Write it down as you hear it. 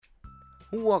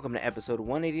Welcome to episode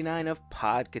 189 of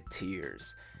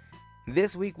Podcateers.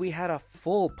 This week we had a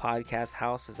full podcast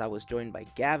house as I was joined by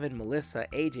Gavin, Melissa,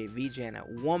 AJ, VJ, and at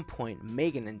one point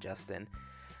Megan and Justin.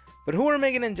 But who are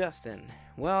Megan and Justin?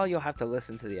 Well, you'll have to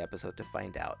listen to the episode to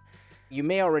find out. You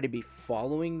may already be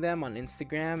following them on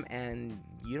Instagram and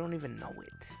you don't even know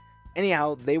it.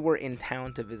 Anyhow, they were in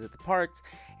town to visit the parks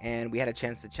and we had a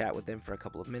chance to chat with them for a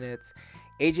couple of minutes.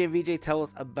 AJ and VJ tell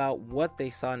us about what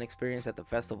they saw and experienced at the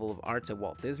Festival of Arts at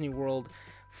Walt Disney World.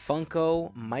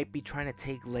 Funko might be trying to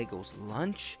take Lego's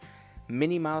lunch.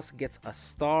 Minnie Mouse gets a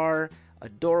star.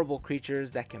 Adorable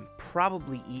creatures that can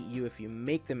probably eat you if you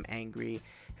make them angry.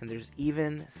 And there's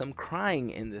even some crying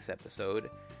in this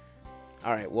episode.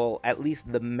 Alright, well, at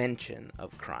least the mention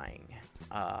of crying.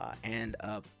 And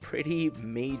a pretty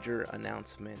major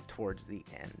announcement towards the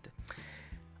end.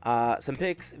 Some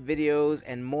pics, videos,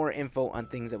 and more info on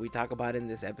things that we talk about in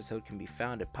this episode can be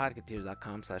found at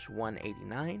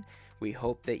podcateers.com/189. We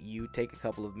hope that you take a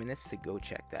couple of minutes to go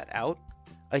check that out.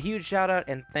 A huge shout out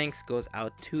and thanks goes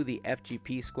out to the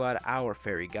FGP squad, our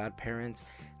fairy godparents.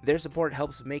 Their support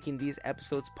helps making these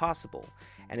episodes possible.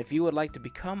 And if you would like to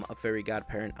become a fairy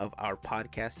godparent of our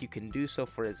podcast, you can do so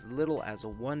for as little as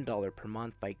 $1 per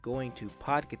month by going to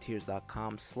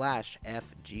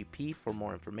podcateers.com/FGP for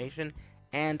more information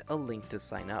and a link to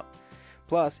sign up.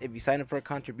 Plus, if you sign up for a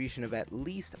contribution of at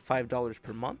least $5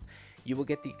 per month, you will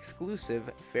get the exclusive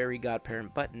Fairy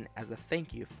Godparent button as a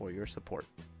thank you for your support.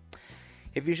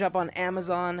 If you shop on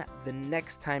Amazon, the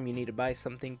next time you need to buy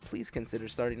something, please consider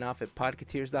starting off at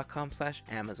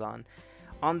podcateers.com/Amazon.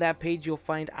 On that page, you'll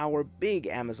find our big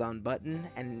Amazon button,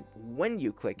 and when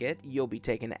you click it, you'll be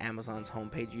taken to Amazon's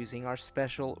homepage using our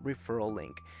special referral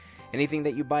link. Anything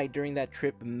that you buy during that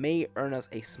trip may earn us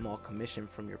a small commission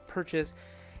from your purchase.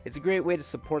 It's a great way to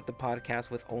support the podcast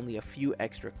with only a few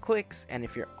extra clicks, and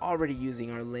if you're already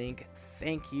using our link,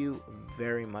 thank you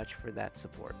very much for that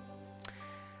support.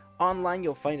 Online,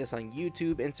 you'll find us on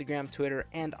YouTube, Instagram, Twitter,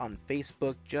 and on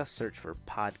Facebook. Just search for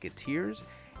Podcateers.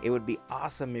 It would be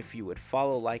awesome if you would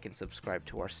follow, like, and subscribe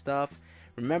to our stuff.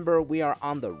 Remember, we are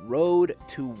on the road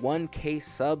to 1K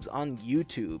subs on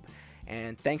YouTube.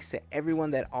 And thanks to everyone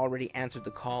that already answered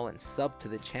the call and subbed to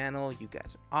the channel. You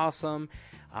guys are awesome.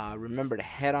 Remember to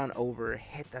head on over,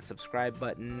 hit that subscribe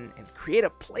button, and create a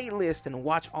playlist and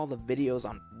watch all the videos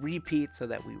on repeat so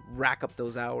that we rack up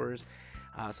those hours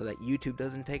so that YouTube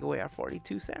doesn't take away our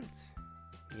 42 cents.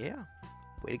 Yeah,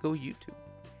 way to go, YouTube.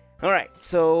 All right,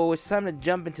 so it's time to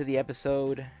jump into the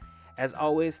episode. As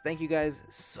always, thank you guys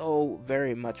so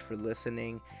very much for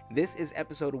listening. This is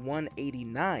episode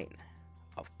 189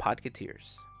 of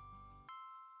Podcateers.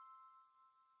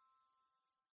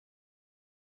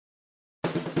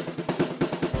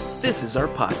 This is our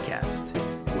podcast.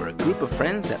 We're a group of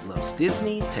friends that loves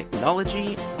Disney,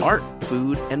 technology, art,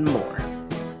 food, and more.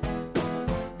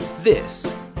 This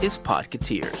is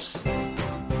Podcateers.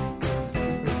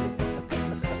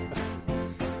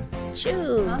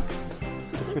 Choo. Huh?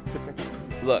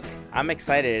 Look, I'm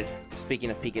excited, speaking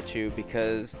of Pikachu,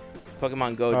 because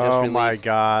Pokemon Go just released my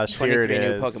gosh, 23 here it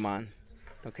new is. Pokemon.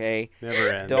 Okay?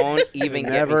 Never ends. Don't even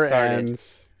get me started.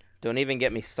 Ends. Don't even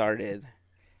get me started.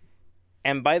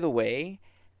 And by the way,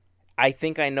 I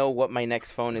think I know what my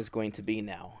next phone is going to be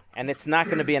now. And it's not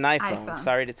going to be an iPhone.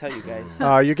 Sorry to tell you guys.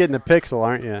 Oh, you're getting the Pixel,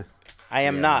 aren't you? I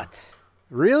am not.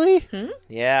 Really?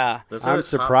 Yeah. Those are I'm the top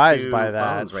surprised two by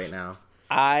that. phones right now.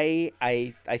 I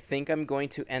think I'm going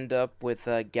to end up with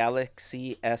a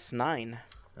Galaxy S9.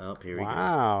 Oh, here we go.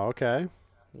 Wow, okay.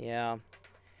 Yeah.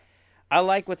 I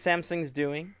like what Samsung's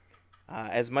doing.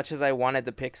 As much as I wanted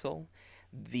the Pixel,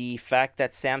 the fact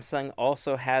that Samsung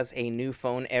also has a new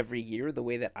phone every year, the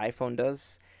way that iPhone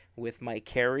does with my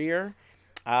carrier,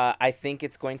 I think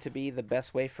it's going to be the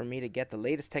best way for me to get the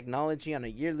latest technology on a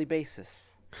yearly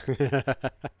basis.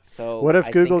 So What if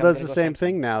I Google think I'm does gonna the go same Samsung.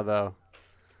 thing now, though?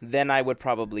 Then I would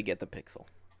probably get the Pixel.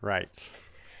 Right.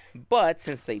 But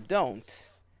since they don't,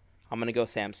 I'm going to go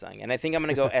Samsung. And I think I'm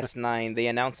going to go S9. They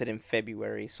announced it in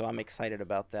February, so I'm excited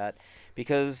about that.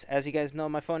 Because, as you guys know,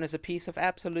 my phone is a piece of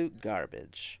absolute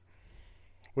garbage.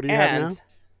 What do you have now?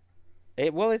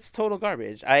 It's total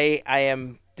garbage. I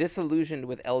am disillusioned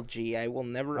with LG. I will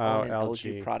never own an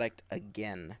LG product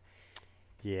again.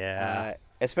 Yeah.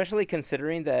 Especially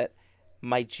considering that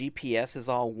my GPS is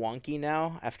all wonky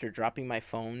now after dropping my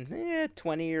phone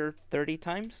 20 or 30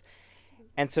 times.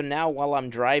 And so now while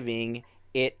I'm driving,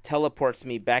 it teleports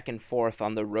me back and forth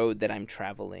on the road that I'm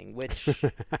traveling, which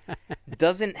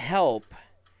doesn't help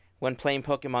when playing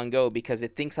Pokemon Go because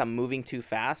it thinks I'm moving too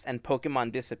fast and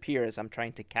Pokemon disappear as I'm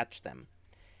trying to catch them.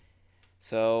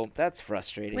 So that's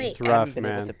frustrating. Wait, It's rough,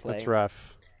 man. It's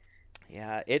rough.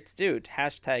 Yeah, it's dude.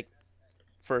 Hashtag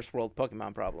first world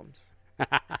Pokemon problems.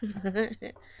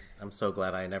 I'm so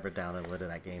glad I never downloaded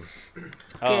that game.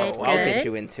 Oh, Good, I'll get good.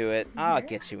 you into it. I'll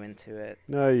get you into it.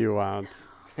 No, you won't.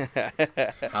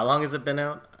 How long has it been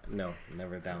out? No,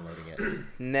 never downloading it.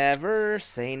 Never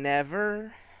say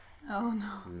never. Oh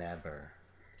no. Never.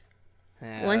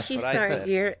 Yeah, Once that's you what I start,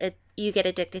 said. you get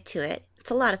addicted to it.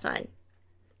 It's a lot of fun.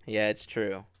 Yeah, it's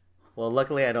true. Well,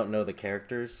 luckily I don't know the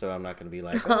characters, so I'm not going to be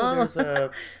like, oh, there's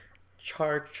a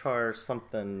Char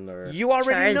something or You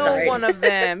already know Charizard. one of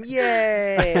them.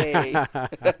 Yay!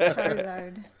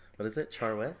 Charizard. what is it?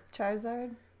 Char what?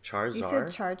 Charizard? Charizard? You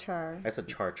said Char. I said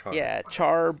Char. Yeah,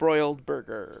 char broiled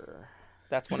burger.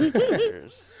 That's one of the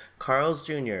characters. Carl's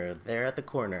Jr. there at the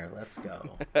corner. Let's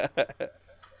go.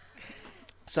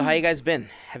 So how you guys been?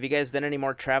 Have you guys done any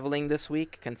more traveling this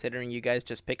week, considering you guys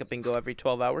just pick up and go every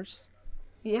 12 hours?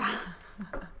 Yeah.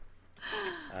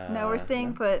 No, we're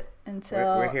staying put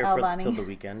until We're here Albany. till the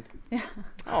weekend.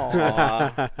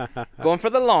 Aww. Going for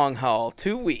the long haul,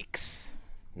 2 weeks.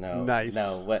 No, Nice.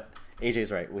 No, what?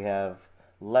 AJ's right. We have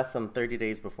less than 30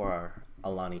 days before our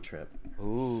Alani trip.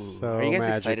 Ooh. So Are you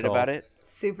guys excited magical. about it?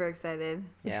 Super excited.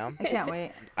 Yeah. I can't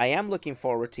wait. I am looking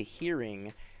forward to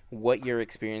hearing what your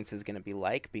experience is going to be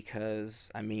like because,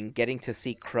 I mean, getting to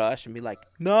see Crush and be like,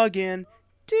 Noggin,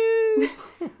 dude,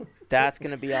 that's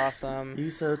going to be awesome. You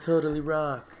so totally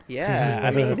rock. Yeah,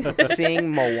 I mean,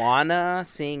 seeing Moana,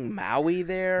 seeing Maui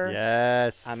there.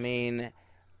 Yes. I mean,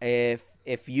 if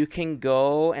you can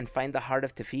go and find the heart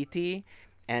of Tafiti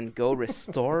and go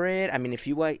restore it, I mean, if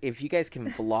you guys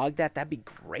can vlog that, that'd be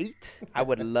great. I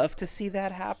would love to see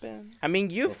that happen. I mean,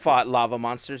 you've fought lava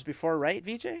monsters before, right,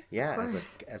 VJ? Yeah,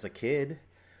 course. as a kid,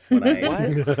 when I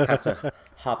had to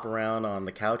hop around on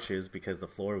the couches because the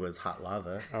floor was hot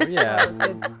lava. Oh yeah.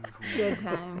 Good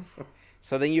times.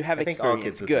 So then you have I think all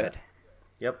experience. kids did Good, that.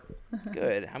 Yep.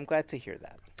 good. I'm glad to hear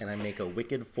that. And I make a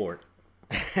wicked fort.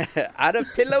 Out of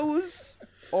pillows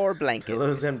or blankets.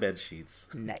 Pillows and bed sheets.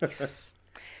 Nice.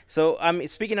 So,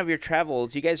 speaking of your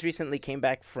travels, you guys recently came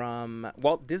back from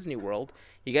Walt Disney World.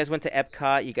 You guys went to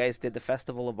Epcot. You guys did the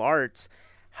Festival of Arts.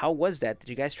 How was that? Did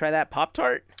you guys try that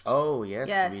Pop-Tart? Oh, yes,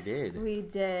 Yes, we did. we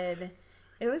did.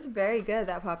 It was very good,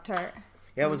 that Pop-Tart.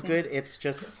 Yeah, it was good. It's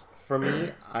just, for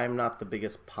me, I'm not the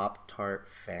biggest Pop-Tart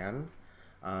fan.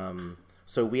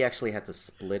 So we actually had to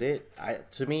split it.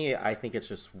 To me, I think it's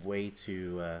just way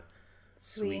too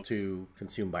sweet to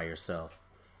consume by yourself.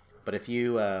 But if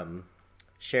you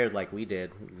shared like we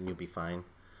did, you'll be fine.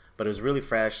 But it was really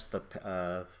fresh.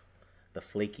 The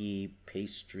flaky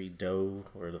pastry dough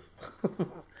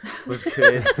was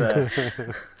good.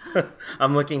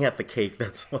 I'm looking at the cake.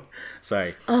 That's what.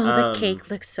 Sorry. Oh, the cake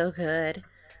looks so good.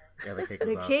 Yeah, the cake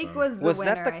was The cake awesome. was the Was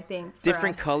that winner, the I think. for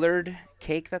Different us. colored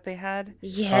cake that they had?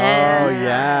 Yeah. Oh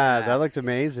yeah, that looked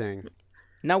amazing.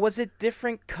 Now, was it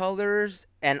different colors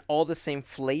and all the same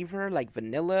flavor, like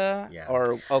vanilla? Yeah.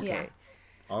 Or, okay. Yeah.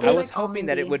 I Almost- was hoping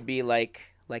that it almondy. would be like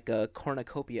a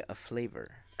cornucopia of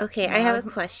flavor. Okay, I have a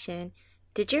question.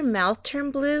 Did your mouth turn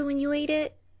blue when you ate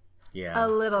it? Yeah. A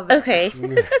little bit. Okay.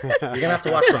 You're gonna have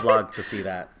to watch the vlog to see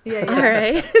that. Yeah, All yeah.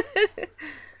 right.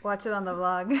 Watch it on the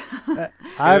vlog.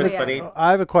 I was have, funny.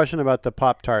 I have a question about the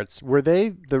Pop Tarts. Were they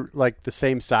the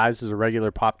same size as a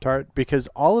regular Pop Tart? Because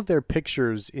all of their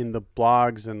pictures in the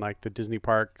blogs and like the Disney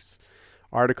parks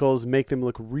articles make them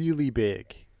look really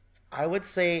big. I would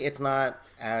say it's not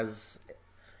as.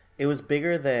 It was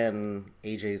bigger than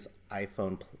AJ's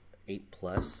iPhone 8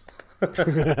 Plus.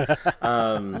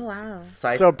 Oh wow.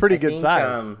 So pretty good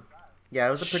size. Yeah,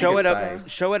 it was a pretty Show good it up.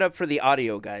 size. Show it up for the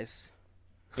audio, guys.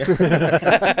 Look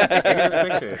at this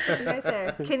picture. Right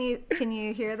there. Can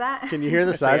you hear that? Can you hear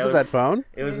the size I of was- that phone?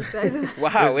 It was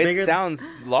Wow, was it bigger- sounds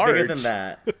large. bigger than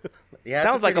that. Yeah, it's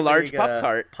Sounds like a pretty large big,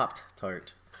 Pop-Tart.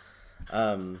 Pop-Tart.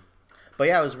 But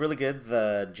yeah, it was really good.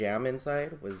 The jam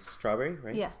inside was strawberry,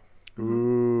 right? Yeah.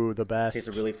 Ooh, the best.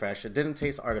 Tasted really fresh. It didn't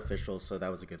taste artificial, so that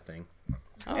was a good thing.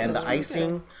 Oh, And the that's really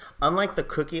icing, unlike the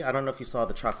cookie, I don't know if you saw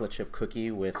the chocolate chip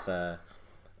cookie with that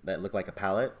looked like a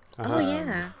palette. Oh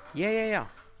yeah. Yeah.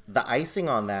 The icing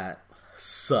on that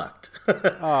sucked.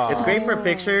 It's great for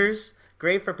pictures.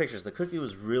 Great for pictures. The cookie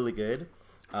was really good.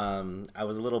 I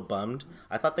was a little bummed.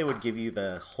 I thought they would give you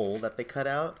the hole that they cut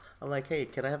out. I'm like, hey,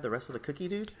 can I have the rest of the cookie,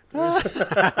 dude? Aw,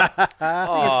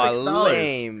 $6.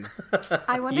 lame.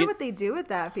 I wonder what they do with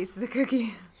that piece of the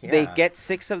cookie. They Yeah. get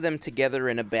 6 of them together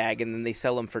in a bag and then they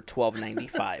sell them for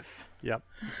 $12.95. Yep.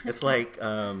 It's like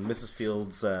Mrs.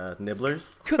 Fields'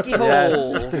 nibblers. Cookie Yes.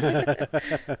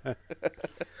 holes.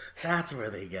 That's where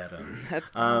they get them.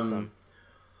 That's awesome.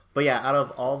 But yeah, out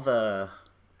of all the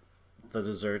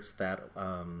desserts that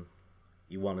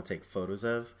you want to take photos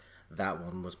of, that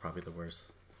one was probably the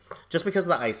worst. Just because of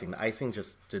the icing. The icing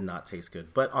just did not taste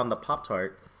good. But on the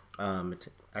Pop-Tart, it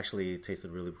actually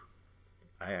tasted really...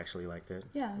 I actually liked it.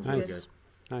 Yeah, It was it really was good.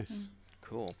 Nice.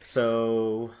 Cool.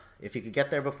 So, if you could get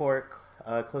there before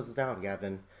it closes down,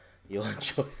 Gavin, you'll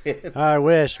enjoy it. I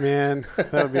wish, man.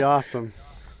 That would be awesome.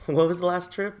 What was the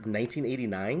last trip?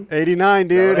 1989?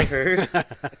 89, Is that what I dude. heard?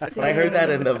 When I heard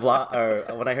that in the vlog,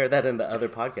 or when I heard that in the other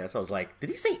podcast, I was like, did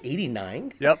he say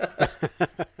 89? Yep.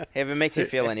 Hey, if it makes you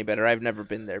feel any better, I've never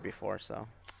been there before, so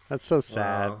That's so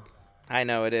sad. Wow. I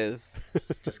know it is.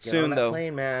 Just get Soon, on that though.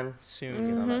 plane, man. Soon. Just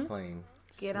get on that plane.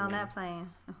 Get on that plane.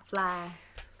 Fly.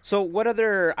 So, what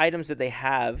other items did they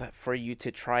have for you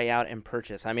to try out and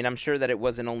purchase? I mean, I'm sure that it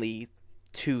wasn't only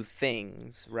 2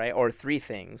 things, right? Or 3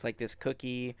 things, like this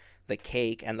cookie, the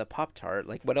cake, and the Pop-Tart.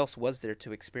 Like, what else was there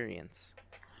to experience?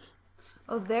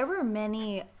 Oh, there were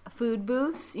many food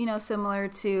booths, similar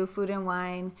to Food and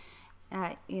Wine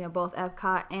at, both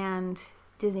Epcot and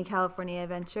Disney California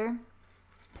Adventure.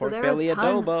 Pork belly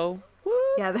adobo.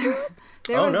 Yeah, there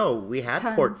Oh, was no, we had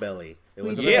tons. pork belly. It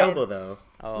was an did. adobo, though.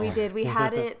 Oh. We did. We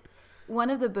had it. One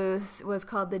of the booths was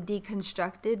called the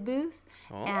Deconstructed booth,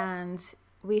 Oh. and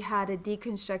we had a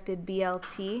deconstructed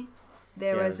BLT.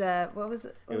 There was Yes. a what was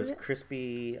it? What It was it?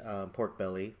 crispy pork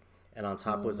belly, and on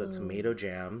top was a tomato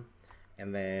jam,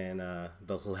 and then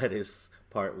the lettuce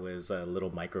part was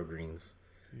little microgreens.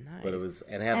 Nice. But it was,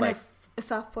 and it had And like, a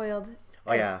soft boiled.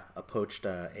 oh yeah, a poached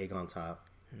egg on top.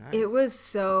 Nice. It was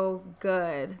so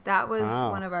good. That was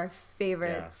Wow. one of our Yeah,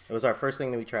 favorites. it was our first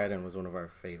thing that we tried, and was one of our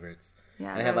favorites.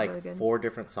 Yeah, and it that had was like really good. 4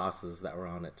 different sauces that were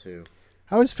on it too.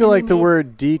 I always feel And like we the made-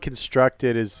 word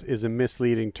deconstructed is a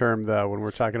misleading term, though, when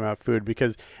we're talking about food,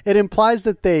 because it implies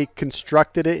that they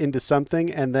constructed it into something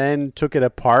and then took it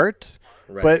apart.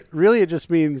 Right. But really, it just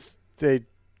means they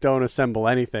don't assemble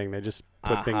anything. They just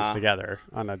put things Uh-huh. together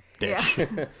on a dish.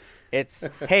 Yeah. It's,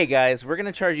 hey guys, we're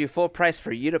gonna charge you full price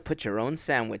for you to put your own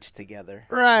sandwich together.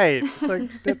 Right. It's like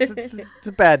it's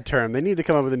a bad term. They need to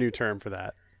come up with a new term for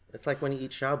that. It's like when you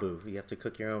eat shabu, you have to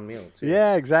cook your own meal too.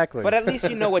 Yeah, exactly. But at least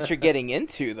you know what you're getting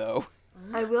into, though.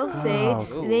 I will say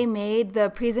Oh. they made the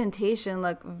presentation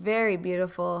look very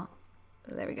beautiful.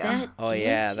 There we go. That Oh is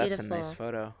yeah, that's a beautiful. nice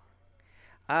photo.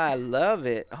 I love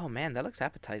it. Oh man, that looks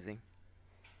appetizing.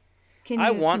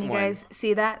 I want can you one. guys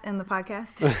see that in the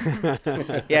podcast?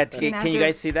 Yeah, gonna have can you to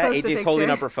guys see that? post a AJ's holding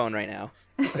picture. up her phone right now.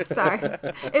 Sorry.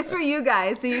 It's for you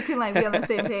guys, so you can be on the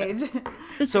same page.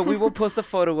 So we will post a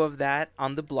photo of that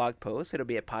on the blog post. It'll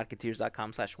be at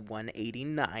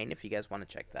podcateers.com/189 if you guys want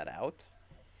to check that out.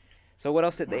 So what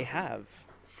else did they have?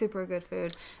 Super good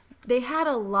food. They had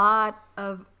a lot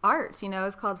of art.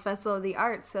 It's called Festival of the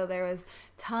Arts, so there was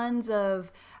tons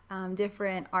of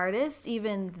different artists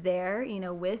even there,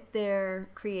 with their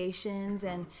creations,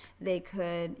 and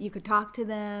you could talk to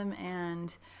them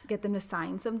and get them to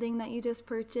sign something that you just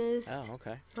purchased. Oh,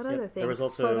 okay. What Yeah, other things? there was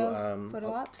also,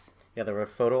 photo ops. Yeah, there were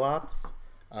photo ops.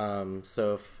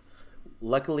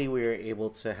 Luckily, we were able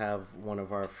to have one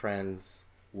of our friends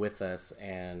with us,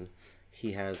 and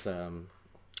he has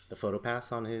the photo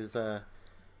pass on his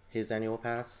annual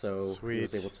pass, so he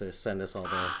was Sweet. able to send us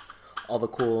all the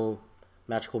cool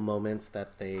magical moments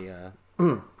that they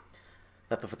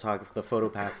that the photo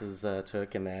passes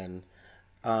took, and then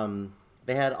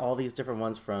they had all these different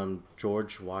ones from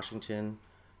George Washington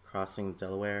crossing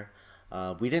Delaware.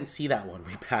 We didn't see that one.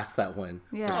 We passed that one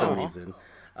for some Yeah. reason.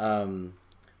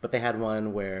 But they had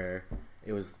one where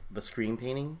it was the screen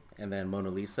painting and then Mona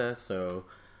Lisa. So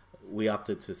we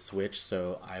opted to switch.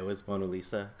 So I was Mona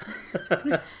Lisa.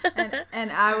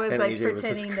 And I was And like AJ was the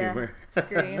pretending to screamer.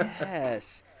 scream.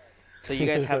 Yes. So you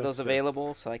guys have those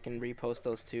available, so I can repost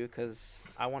those too, because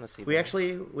I want to see. We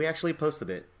them. actually posted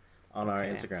it on our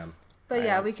Okay. Instagram. But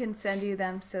yeah, we can send you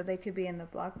them so they could be in the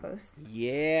blog post.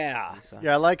 Yeah. So,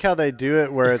 Yeah, I like how they do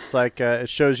it where it's like it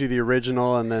shows you the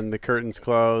original and then the curtains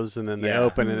close and then they Yeah.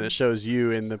 open and it shows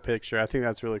you in the picture. I think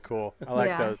that's really cool. I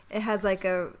like those. It has like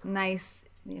a nice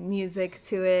music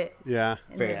to it Yeah.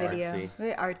 in Very the video. artsy.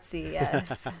 Very artsy,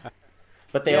 yes.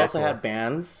 But they Yeah, also cool. had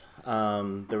bands.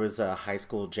 There was a high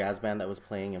school jazz band that was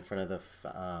playing in front of the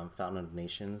Fountain of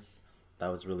Nations. That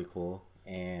was really cool.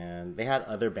 And they had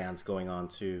other bands going on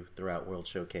too throughout World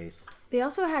Showcase. They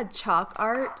also had chalk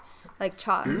art, like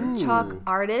chalk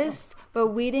artists, but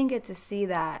we didn't get to see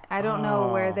that. I don't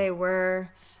know where they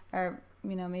were, or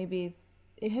maybe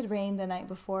it had rained the night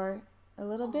before a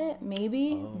little bit,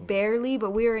 maybe barely,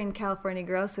 but we were in California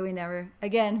Girls, so we never.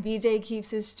 Again, BJ keeps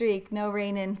his streak. No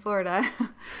rain in Florida.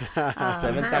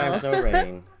 7 times no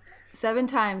rain. 7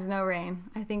 times no rain.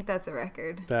 I think that's a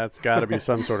record. That's got to be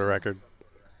some sort of record.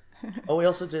 Oh, we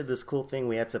also did this cool thing.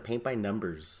 We had to paint by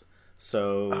numbers.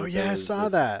 So Oh yeah, I there's saw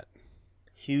this that.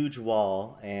 huge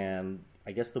wall, and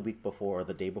I guess the week before or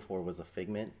the day before was a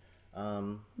Figment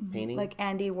painting. Like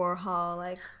Andy Warhol,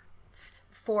 like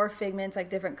 4 Figments, like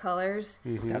different colors.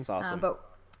 That's awesome. But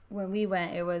when we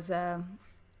went, it was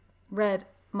red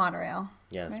monorail.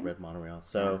 Yes, right? red monorail.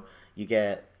 So you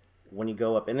get, when you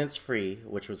go up, and it's free,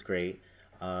 which was great.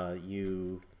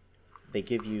 They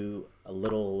give you a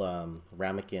little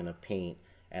ramekin of paint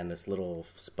and this little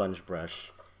sponge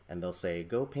brush, and they'll say,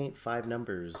 "Go paint 5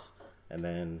 numbers," and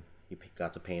then you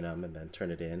got to paint them and then turn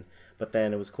it in. But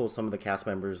then it was cool. Some of the cast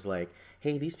members like,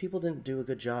 "Hey, these people didn't do a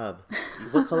good job.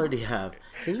 What color do you have?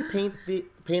 Can you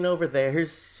paint over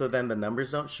theirs so then the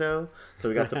numbers don't show?" So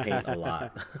we got to paint a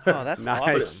lot. Oh, that's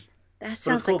Nice. awesome. That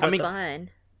sounds cool, like but the- fun.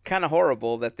 Kind of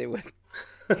horrible that they would,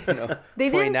 They point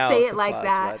didn't out say the it like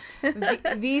flaws,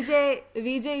 that.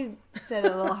 VJ said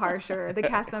it a little harsher. The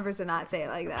cast members did not say it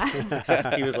like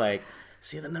that. He was like,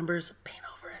 "See the numbers? Paint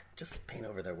over it. Just paint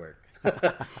over their work."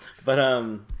 But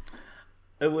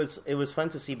it was fun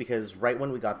to see because right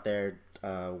when we got there,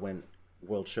 when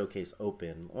World Showcase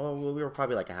opened, well, we were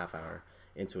probably like a half hour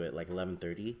into it, like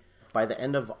 11:30. By the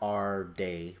end of our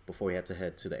day, before we had to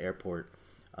head to the airport,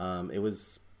 it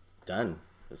was done.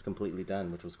 It was completely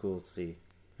done, which was cool to see.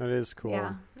 That is cool.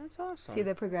 Yeah, That's awesome. see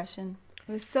the progression.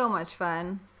 It was so much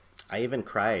fun. I even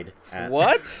cried at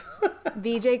What?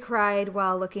 VJ cried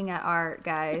while looking at art,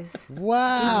 guys.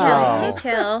 Wow.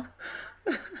 Detail.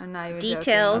 I'm not even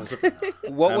Details.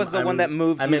 What was the one that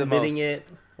moved I'm you the admitting most? it.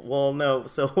 Well, no.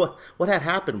 So what had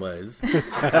happened was,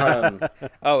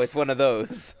 Oh, it's one of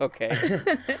those. Okay.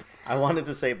 I wanted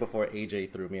to say it before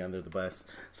AJ threw me under the bus.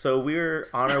 So we were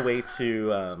on our way to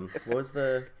what was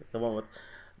the one with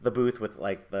the booth with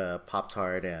like the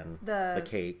Pop-Tart and the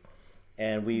cake,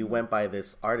 and we went by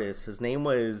this artist. His name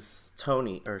was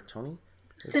Tony. Did it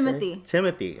say? Timothy.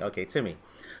 Timothy. Okay, Timmy.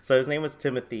 So his name was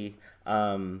Timothy,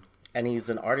 and he's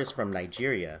an artist from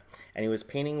Nigeria, and he was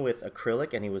painting with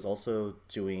acrylic, and he was also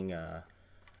doing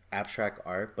abstract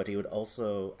art, but he would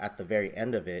also, at the very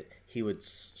end of it, he would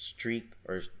streak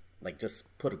or like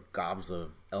just put gobs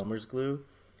of Elmer's glue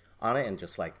on it and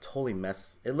just like totally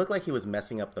mess. It looked like he was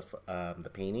messing up the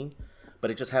painting,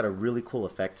 but it just had a really cool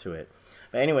effect to it.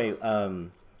 But anyway,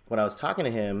 when I was talking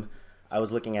to him, I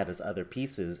was looking at his other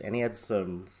pieces, and he had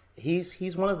some.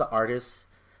 He's one of the artists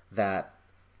that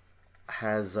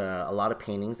has a lot of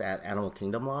paintings at Animal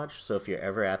Kingdom Lodge. So if you're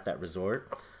ever at that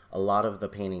resort, a lot of the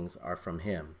paintings are from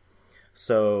him.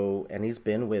 So, and he's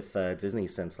been with Disney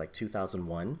since like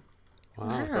 2001.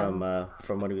 Wow.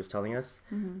 From what he was telling us.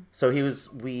 Mm-hmm. So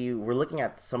we were looking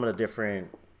at some of the different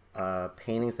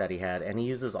paintings that he had, and he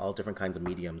uses all different kinds of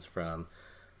mediums, from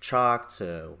chalk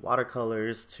to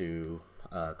watercolors to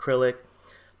acrylic.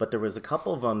 But there was a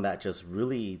couple of them that just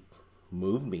really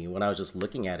moved me when I was just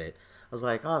looking at it. I was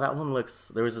like, oh, that one looks.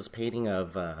 There was this painting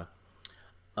of a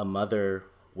mother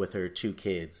with her 2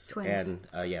 kids. Twins.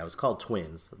 And it was called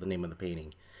Twins, the name of the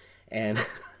painting. And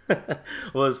what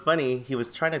was funny, he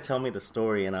was trying to tell me the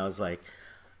story, and I was like,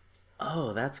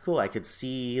 oh, that's cool. I could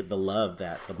see the love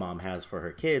that the mom has for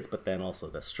her kids, but then also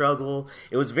the struggle.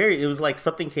 It was like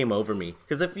something came over me.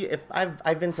 Because if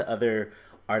I've been to other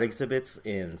art exhibits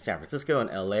in San Francisco and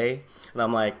LA, and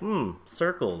I'm like,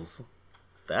 circles,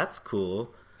 that's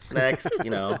cool. Next,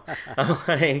 I'm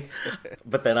like,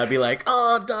 but then I'd be like,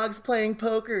 oh, dogs playing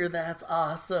poker, that's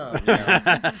awesome.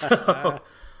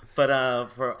 But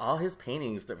for all his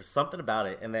paintings, there was something about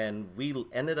it. And then we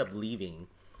ended up leaving,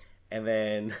 and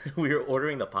then we were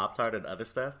ordering the Pop-Tart and other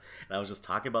stuff, and I was just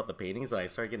talking about the paintings, and I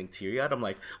started getting teary-eyed. I'm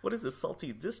like, what is this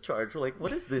salty discharge? We're like,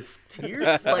 what is this,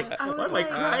 tears? Like, why am I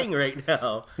crying right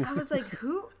now? I was like,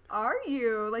 who are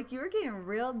you? Like, you were getting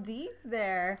real deep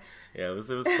there. Yeah, it was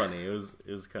funny. It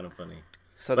was kind of funny.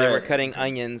 So they were cutting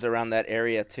onions around that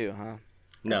area too, huh?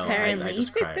 No, I Apparently.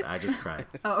 just cried. I just cried.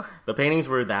 Oh. The paintings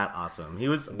were that awesome. He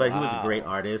was a great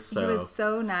artist. So He was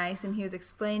so nice, and he was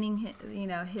explaining,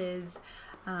 his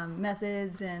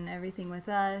methods and everything with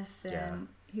us, and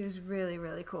he was really,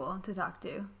 really cool to talk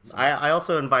to. I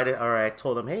also I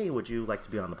told him, hey, would you like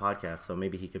to be on the podcast? So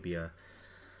maybe he could be a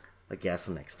guest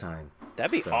next time.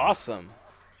 That'd be awesome.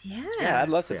 Yeah. I'd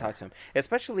love to talk to him,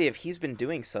 especially if he's been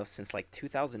doing stuff since like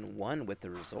 2001 with the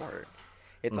resort.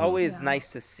 It's always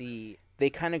nice to see they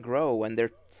kind of grow, and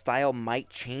their style might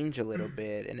change a little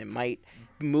bit, and it might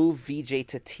move VJ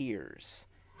to tears.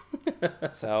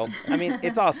 So, I mean,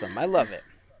 it's awesome. I love it.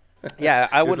 Yeah,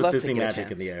 I would love to Disney get a magic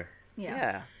chance. in the air.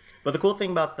 Yeah. But the cool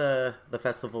thing about the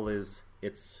festival is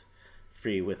it's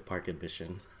free with park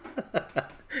admission.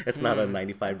 It's not a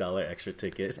 $95 extra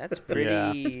ticket. That's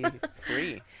pretty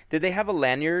free. Did they have a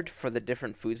lanyard for the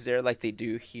different foods there, like they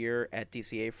do here at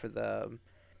DCA for the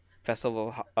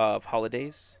Festival of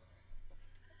Holidays?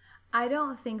 I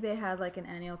don't think they had like an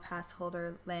annual pass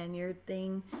holder lanyard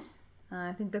thing.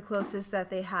 I think the closest that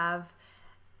they have,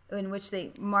 in which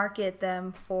they market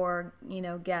them for,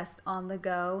 guests on the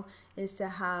go, is to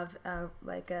have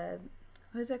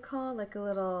what is it called? Like a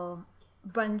little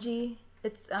bungee.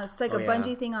 It's like a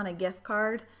bungee thing on a gift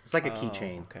card. It's like a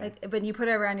keychain. Okay. But you put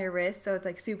it around your wrist, so it's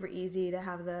like super easy to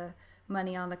have the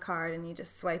money on the card, and you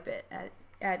just swipe it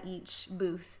at each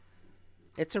booth.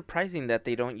 It's surprising that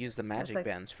they don't use the magic like-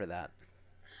 bands for that.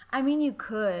 I mean, you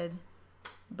could,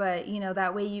 but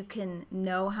that way you can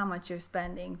know how much you're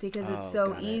spending, because it's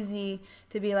so got it. easy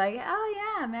to be like,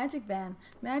 oh yeah, magic band,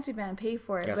 pay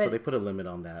for it. Yeah, but so they put a limit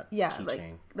on that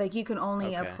keychain. like you can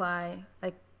only Okay. apply,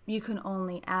 like you can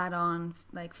only add on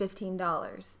like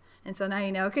 $15. And so now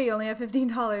okay, you only have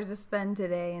 $15 to spend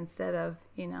today instead of,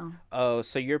 Oh,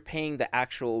 so you're paying the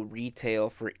actual retail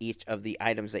for each of the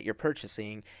items that you're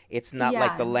purchasing. It's not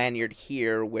like the Yeah. lanyard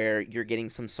here where you're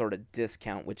getting some sort of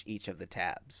discount with each of the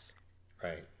tabs.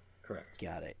 Right. Correct.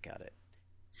 Got it.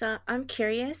 So I'm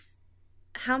curious,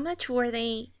 how much were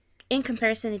they in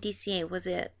comparison to DCA?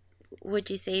 Would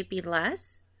you say it'd be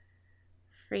less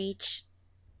for each?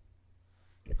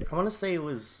 I want to say it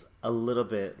was a little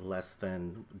bit less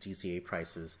than DCA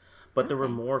prices, but there were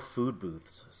more food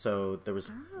booths, so there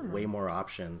was way more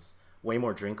options, way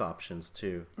more drink options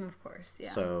too. of course, yeah.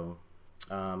 So,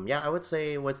 I would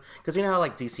say it was, because you know how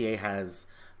like DCA has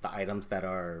the items that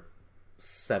are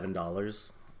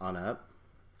 $7 on up,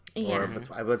 Yeah. or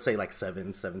I would say like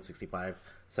 $7.65,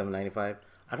 $7.95.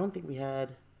 I don't think we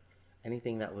had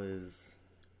anything that was.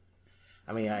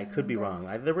 I mean, I could be wrong.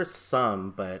 There were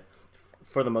some, but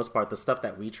for the most part, the stuff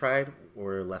that we tried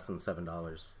were less than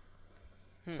 $7.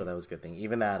 So that was a good thing.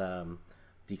 Even that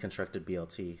deconstructed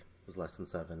BLT was less than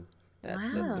 $7.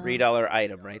 That's Wow. a $3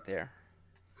 item right there.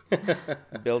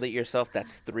 Build it yourself.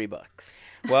 That's $3.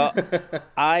 Well,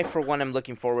 I for one am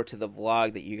looking forward to the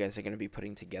vlog that you guys are going to be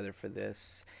putting together for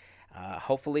this.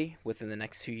 Hopefully, within the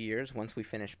next 2 years, once we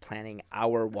finish planning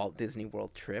our Walt Disney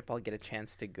World trip, I'll get a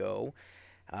chance to go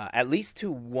at least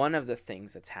to one of the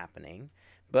things that's happening.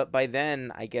 But by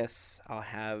then, I guess I'll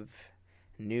have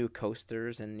new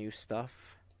coasters and new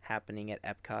stuff happening at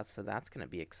Epcot, so that's going to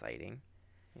be exciting.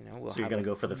 So you're going to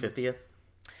go for the 50th?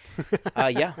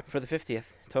 Yeah, for the 50th,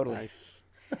 totally. Nice.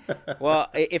 Well,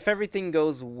 if everything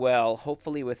goes well,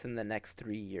 hopefully within the next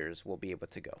 3 years, we'll be able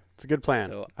to go. It's a good plan.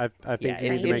 So, I think we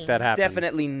need to it's make that happen.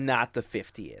 Definitely not the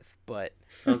 50th, but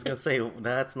I was going to say,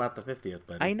 that's not the 50th,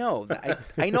 buddy. I know.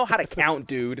 I know how to count,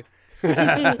 dude.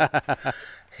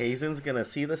 Hazen's going to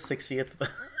see the 60th.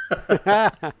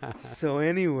 So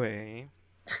anyway,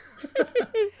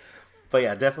 But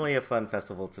yeah, definitely a fun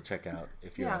festival to check out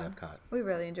if you're Yeah, at Epcot. we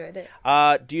really enjoyed it.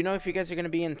 do you know if you guys are going to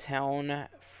be in town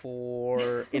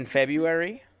in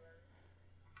February?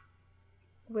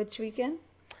 Which weekend?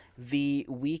 The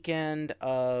weekend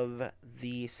of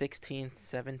the 16th,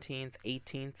 17th,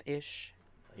 18th-ish?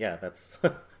 Yeah, that's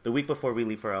the week before we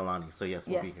leave for Aulani. So yes,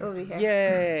 we'll be Yes, here. we'll be here.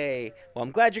 Yay! Well,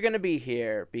 I'm glad you're going to be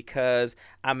here because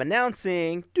I'm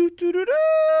announcing... doo-doo-doo-doo.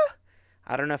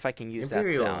 I don't know if I can use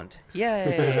Imperial. that sound.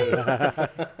 Yay!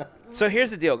 So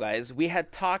here's the deal, guys. We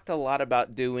had talked a lot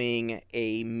about doing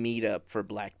a meetup for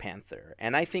Black Panther.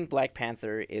 And I think Black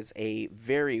Panther is a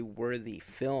very worthy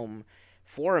film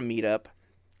for a meetup.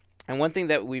 And one thing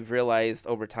that we've realized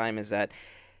over time is that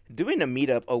doing a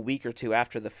meetup a week or two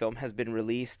after the film has been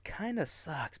released kind of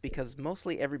sucks because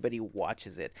mostly everybody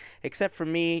watches it. Except for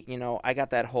me, I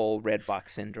got that whole red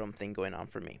box syndrome thing going on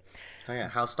for me. Oh yeah,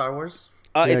 how's Star Wars?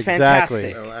 It's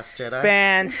exactly. fantastic. The Last Jedi?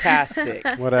 Fantastic.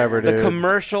 Whatever, The dude.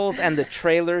 commercials and the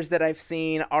trailers that I've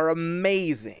seen are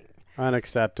amazing.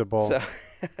 Unacceptable. So,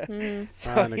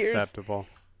 Unacceptable.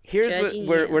 here's what Judging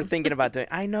we're you. thinking about doing.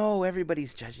 I know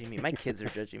everybody's judging me. My kids are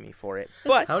judging me for it.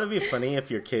 But How would it be funny if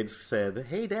your kids said,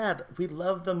 "Hey, Dad, we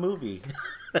love the movie,"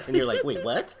 and you're like, "Wait,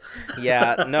 what?"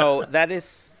 yeah, no, that is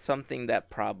something that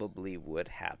probably would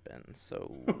happen.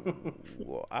 So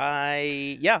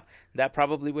that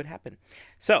probably would happen.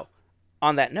 So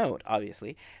on that note,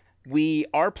 obviously, we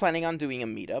are planning on doing a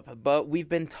meetup, but we've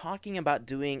been talking about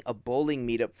doing a bowling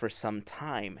meetup for some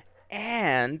time.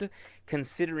 And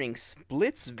considering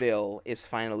Splitsville is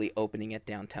finally opening at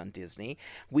Downtown Disney,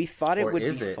 we thought it Or would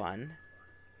is be it? fun.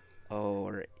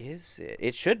 Or is it?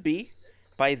 It should be.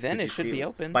 By then Did it you should see be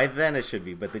open. By then it should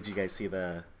be. But did you guys see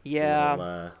the Yeah. little,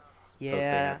 post they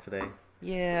Yeah. had today?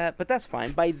 Yeah, but that's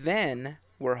fine. By then,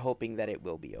 we're hoping that it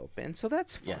will be open, so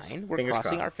that's fine. Yes, We're fingers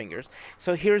crossing our crossed. fingers.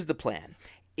 So here's the plan.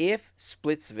 if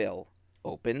Splitsville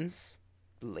opens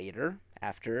later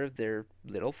after their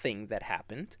little thing that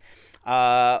happened,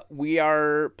 we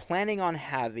are planning on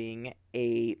having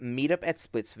a meetup at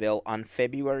Splitsville on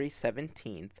February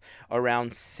 17th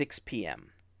around 6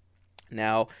 p.m.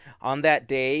 Now, on that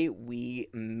day, we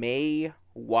may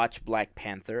watch Black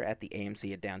Panther at the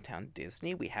AMC at Downtown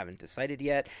Disney. We haven't decided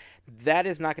yet. That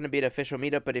is not going to be an official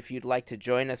meetup, but if you'd like to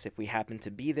join us, if we happen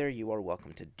to be there, you are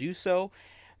welcome to do so.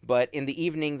 But in the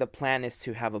evening, the plan is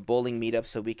to have a bowling meetup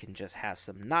so we can just have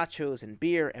some nachos and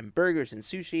beer and burgers and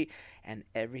sushi and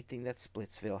everything that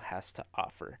Splitsville has to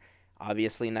offer.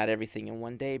 Obviously, not everything in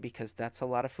one day because that's a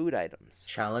lot of food items.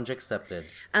 Challenge accepted.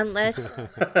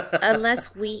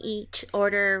 Unless we each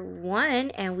order one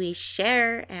and we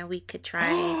share and we could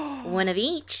try one of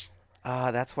each.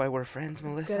 That's why we're friends,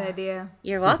 Melissa. Good idea.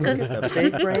 You're welcome.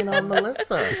 Big brain on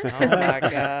Melissa. Oh my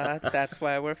God, that's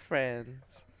why we're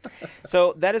friends.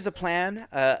 So that is a plan.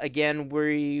 Again,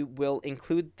 we will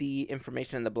include the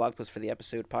information in the blog post for the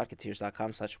episode,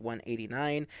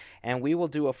 podcateers.com/189, and we will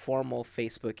do a formal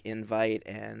Facebook invite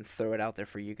and throw it out there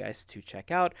for you guys to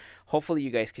check out. Hopefully you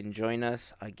guys can join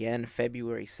us. Again,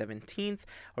 February 17th,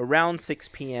 around 6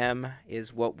 p.m.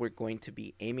 is what we're going to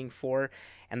be aiming for,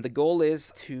 and the goal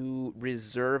is to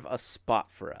reserve a spot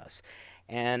for us.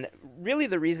 And really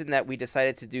the reason that we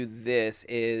decided to do this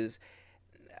is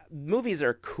movies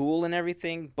are cool and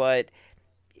everything, but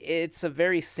it's a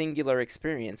very singular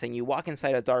experience. And you walk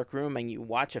inside a dark room and you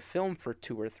watch a film for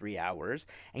 2 or 3 hours,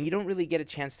 and you don't really get a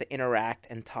chance to interact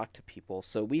and talk to people.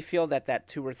 So we feel that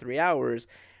 2 or 3 hours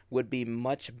would be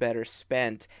much better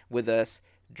spent with us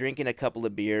drinking a couple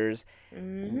of beers,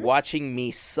 watching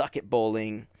me suck at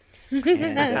bowling,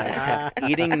 and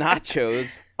eating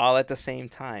nachos all at the same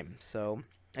time. So,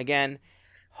 again,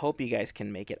 hope you guys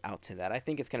can make it out to that. I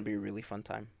think it's going to be a really fun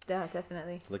time. Yeah,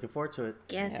 definitely. Looking forward to it.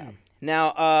 Yes. Yeah. Now,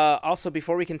 also,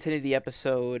 before we continue the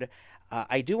episode,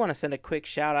 I do want to send a quick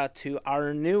shout out to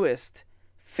our newest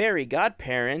fairy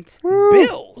godparent,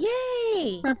 Bill.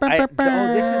 Yay!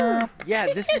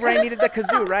 This is where I needed the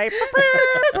kazoo, right?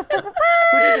 Who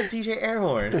did the DJ air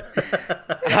horn?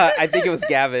 I think it was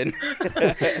Gavin.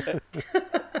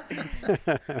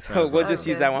 So we'll just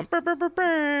use that one.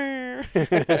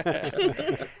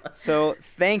 So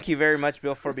thank you very much,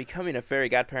 Bill, for becoming a fairy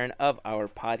godparent of our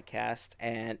podcast.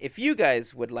 And if you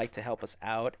guys would like to help us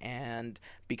out and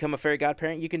become a fairy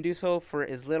godparent, you can do so for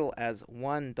as little as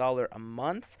 $1 a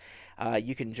month.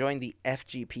 You can join the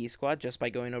FGP squad just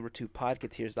by going over to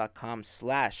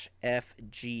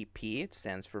podcateers.com/FGP. It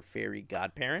stands for Fairy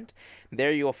Godparent.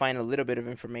 There you will find a little bit of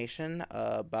information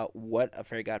about what a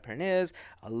Fairy Godparent is,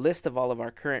 a list of all of our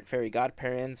current Fairy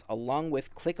Godparents, along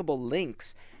with clickable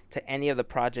links to any of the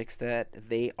projects that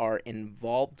they are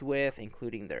involved with,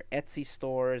 including their Etsy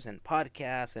stores and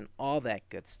podcasts and all that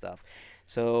good stuff.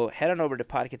 So head on over to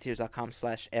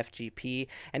podcateers.com/FGP.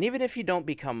 And even if you don't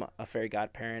become a fairy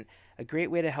godparent, a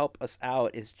great way to help us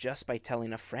out is just by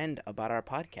telling a friend about our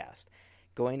podcast.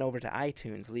 Going over to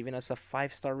iTunes, leaving us a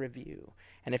 5-star review.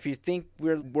 And if you think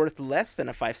we're worth less than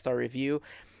a 5-star review,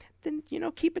 then,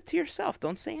 keep it to yourself.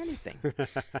 Don't say anything.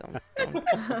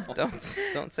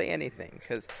 Don't say anything.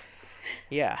 Because,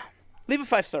 leave a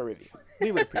 5-star review.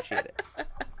 We would appreciate it.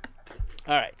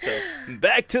 All right, so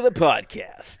back to the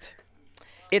podcast.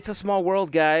 It's a Small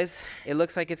World, guys. It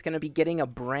looks like it's going to be getting a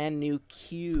brand new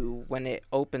queue when it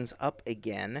opens up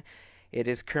again. It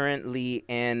is currently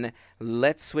in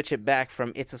Let's Switch It Back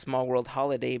from It's a Small World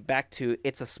Holiday back to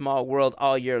It's a Small World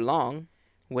all year long.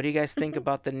 What do you guys think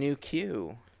about the new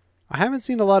queue? I haven't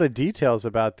seen a lot of details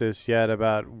about this yet,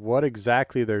 about what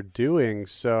exactly they're doing,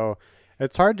 so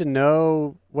it's hard to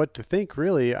know what to think,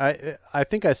 really. I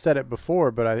think I said it before,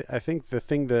 but I think the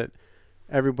thing that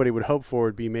everybody would hope for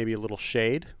would be maybe a little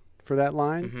shade for that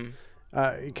line,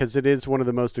 because it is one of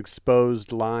the most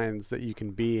exposed lines that you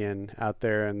can be in out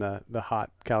there in the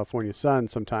hot California sun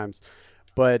sometimes.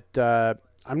 But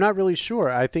I'm not really sure.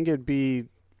 I think it'd be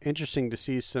interesting to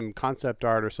see some concept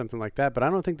art or something like that, but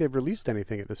I don't think they've released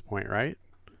anything at this point, right?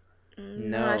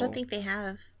 No, I don't think they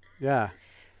have. Yeah.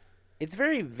 It's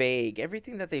very vague.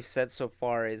 Everything that they've said so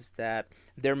far is that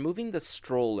they're moving the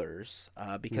strollers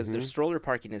because their stroller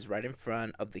parking is right in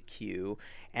front of the queue,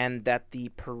 and that the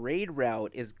parade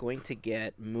route is going to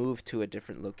get moved to a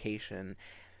different location.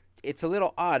 It's a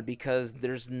little odd because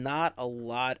there's not a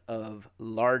lot of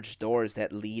large doors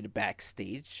that lead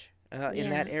backstage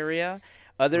in that area,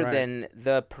 other than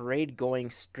the parade going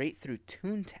straight through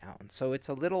Toontown. So it's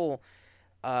a little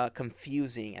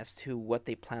confusing as to what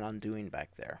they plan on doing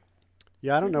back there.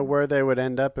 Yeah, I don't know where they would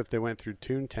end up if they went through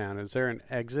Toontown. Is there an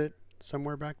exit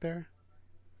somewhere back there?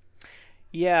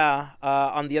 Yeah,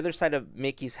 on the other side of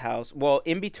Mickey's house. Well,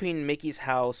 in between Mickey's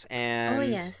house and Oh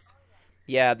yes.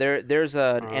 yeah, there's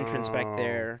an entrance back Oh.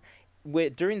 there.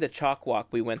 During the chalk walk,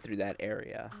 we went through that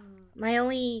area. My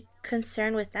only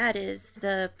concern with that is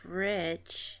the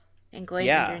bridge and going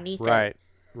Yeah. underneath Right.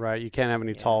 Right. You can't have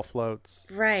any tall floats.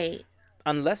 it. Right.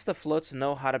 Unless the floats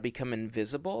know how to become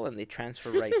invisible and they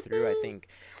transfer right through, I think,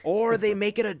 or they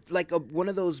make it a one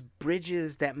of those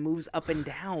bridges that moves up and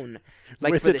down,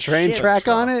 like With for the train ships. track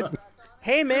on it?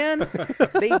 Hey man,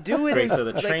 they do it. Great. in, So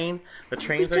the like- trains are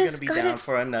going to just be got down it.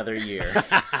 for another year.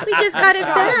 We just got it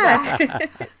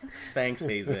back. Thanks,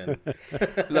 Hazen.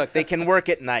 Look, they can work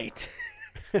at night.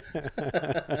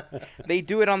 They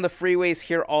do it on the freeways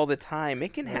here all the time.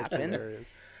 It can happen.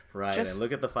 Right, Just- and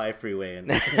look at the 5 freeway in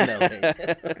LA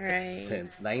Right.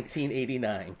 since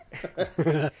 1989.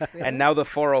 And now the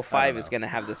 405 is know. going to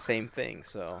have the same thing.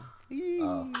 So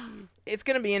Oh. it's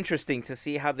going to be interesting to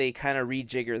see how they kind of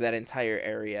rejigger that entire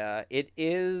area. It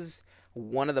is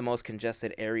one of the most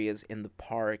congested areas in the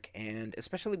park, and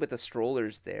especially with the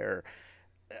strollers there,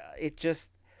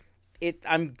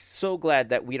 I'm so glad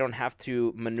that we don't have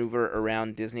to maneuver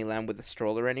around Disneyland with a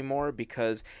stroller anymore,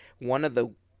 because one of the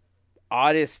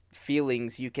oddest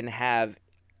feelings you can have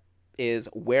is,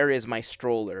 where is my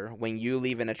stroller, when you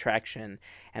leave an attraction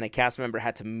and a cast member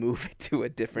had to move it to a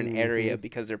different area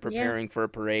because they're preparing for a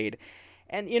parade.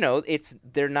 And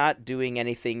they're not doing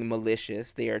anything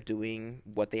malicious. They are doing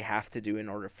what they have to do in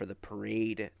order for the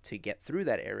parade to get through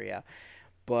that area.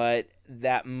 But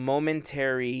that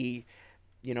momentary,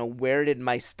 where did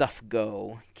my stuff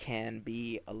go, can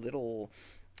be a little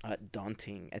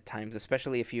daunting at times,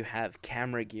 especially if you have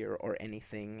camera gear or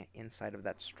anything inside of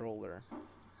that stroller.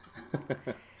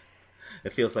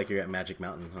 It feels like you're at Magic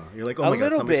Mountain, huh? You're like, oh A my god,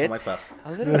 little somebody stole bit. my stuff.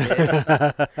 A little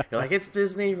bit. You're like, it's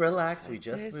Disney, relax, we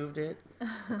just moved it.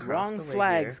 across Wrong the way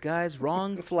flags, here. guys.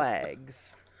 Wrong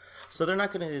flags. So they're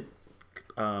not going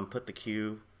to put the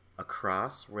queue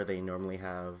across where they normally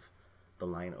have the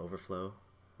line overflow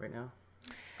right now?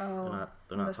 Oh, They're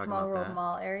in not the talking Small about World that.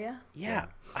 Mall area. Yeah,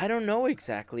 I don't know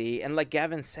exactly. And like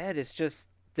Gavin said, it's just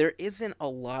there isn't a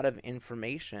lot of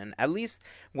information. At least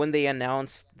when they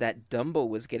announced that Dumbo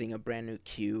was getting a brand new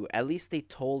queue, at least they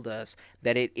told us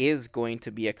that it is going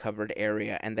to be a covered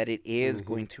area and that it is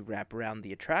going to wrap around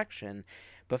the attraction.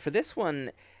 But for this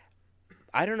one,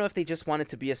 I don't know if they just want it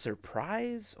to be a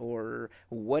surprise or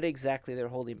what exactly they're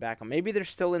holding back on. Maybe they're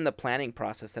still in the planning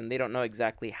process and they don't know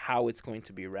exactly how it's going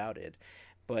to be routed.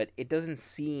 But it doesn't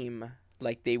seem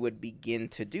like they would begin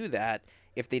to do that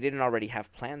if they didn't already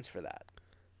have plans for that.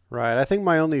 Right. I think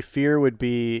my only fear would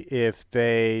be if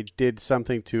they did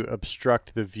something to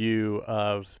obstruct the view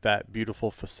of that beautiful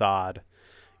facade.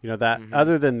 That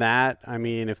other than that, I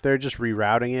mean, if they're just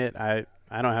rerouting it, I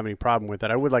don't have any problem with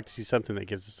that. I would like to see something that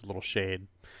gives us a little shade.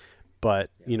 But,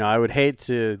 I would hate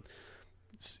to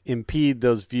impede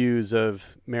those views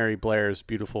of Mary Blair's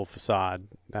beautiful facade.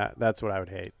 That's what I would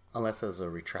hate. Unless there's a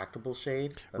retractable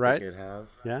shade that Right. they could have.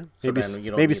 Yeah. So maybe then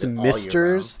you don't maybe need some it all year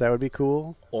misters. round. That would be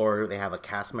cool. Or they have a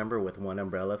cast member with one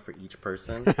umbrella for each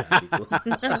person. That'd be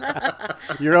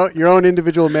cool. Your own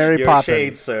individual Mary Your Poppins.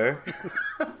 shade, sir.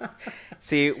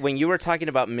 See, when you were talking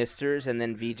about misters and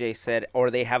then VJ said,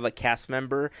 or they have a cast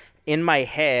member, in my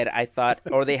head I thought,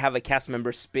 or they have a cast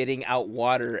member spitting out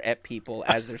water at people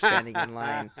as they're standing in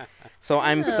line. So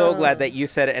I'm so glad that you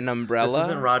said an This umbrella.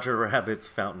 isn't Roger Rabbit's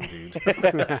fountain, dude.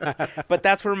 But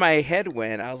that's where my head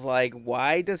went. I was like,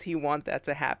 why does he want that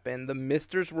to happen? The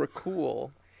misters were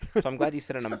cool. So I'm glad you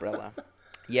said an umbrella.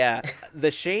 Yeah, the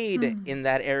shade in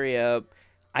that area,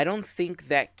 I don't think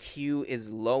that queue is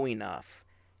low enough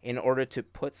in order to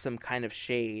put some kind of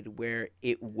shade where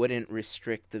it wouldn't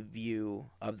restrict the view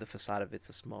of the facade of It's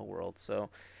a Small World.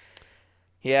 So,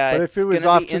 yeah, But it's if it was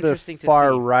gonna off be to the interesting to far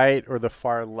see. right or the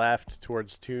far left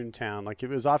towards Toontown, like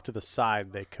if it was off to the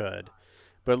side, they could.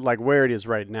 But like where it is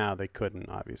right now, they couldn't,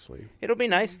 obviously. It'll be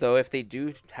nice, though, if they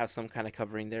do have some kind of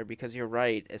covering there, because you're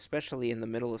right, especially in the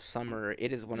middle of summer,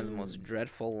 it is one of the most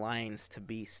dreadful lines to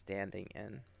be standing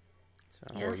in.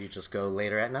 So, Or you just go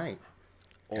later at night.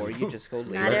 or you just go Not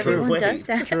later. That's everyone way. does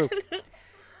that. True.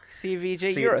 See,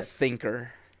 VJ, See, you're a that-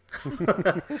 thinker.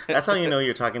 That's how you know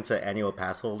you're talking to annual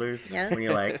pass holders. Yeah. When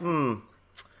you're like,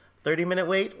 30-minute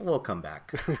wait, we'll come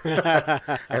back.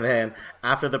 And then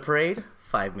after the parade,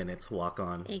 5 minutes, walk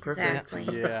on. Perfect.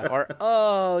 Exactly. Yeah. Or,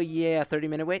 oh, yeah,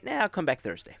 30-minute wait. Nah, I'll come back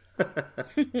Thursday.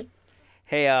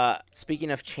 Hey, speaking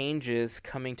of changes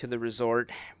coming to the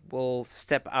resort, we'll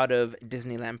step out of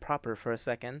Disneyland proper for a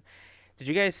second. Did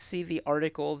you guys see the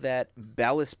article that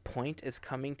Ballast Point is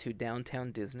coming to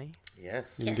downtown Disney?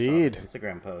 Yes. Indeed.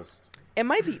 Instagram post. Am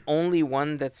I the only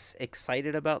one that's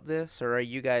excited about this, or are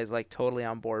you guys like totally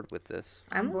on board with this?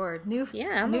 I'm bored. New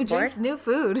I'm new on drinks, board. new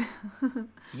food.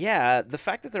 Yeah, the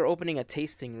fact that they're opening a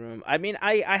tasting room. I mean,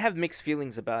 I have mixed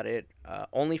feelings about it,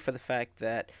 only for the fact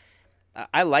that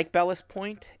I like Ballast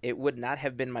Point. It would not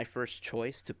have been my first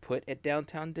choice to put at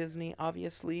Downtown Disney,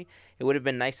 obviously. It would have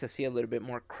been nice to see a little bit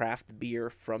more craft beer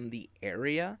from the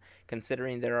area,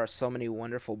 considering there are so many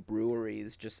wonderful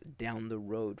breweries just down the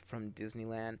road from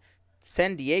Disneyland.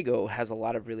 San Diego has a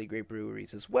lot of really great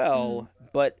breweries as well,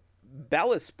 but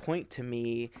Ballast Point to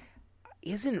me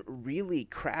isn't really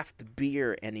craft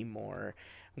beer anymore.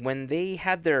 When they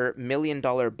had their $1 million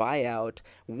buyout,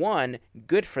 one,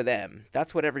 good for them.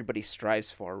 That's what everybody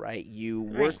strives for, right? You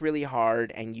work Right. really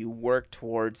hard and you work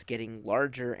towards getting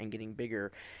larger and getting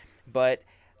bigger. But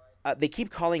they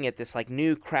keep calling it this like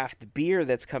new craft beer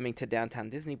that's coming to Downtown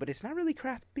Disney, but it's not really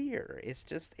craft beer.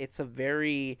 It's a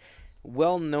very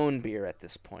well-known beer at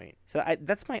this point. So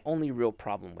that's my only real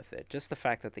problem with it. Just the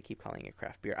fact that they keep calling it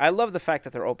craft beer. I love the fact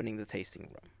that they're opening the tasting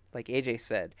room. Like AJ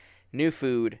said, new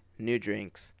food, new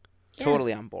drinks. Yeah.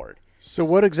 Totally on board. So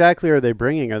what exactly are they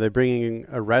bringing? Are they bringing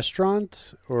a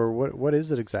restaurant, or what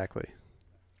is it exactly?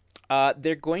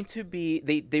 They're going to be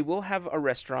they will have a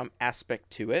restaurant aspect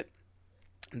to it.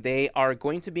 They are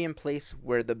going to be in place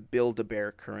where the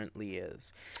Build-A-Bear currently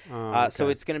is. So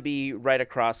Okay. it's going to be right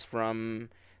across from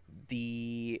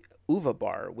the Uva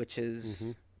Bar, which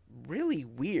is really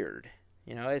weird.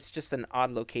 You know, it's just an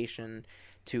odd location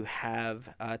to have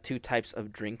two types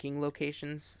of drinking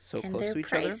locations so And close they're to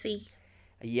each other. pricey.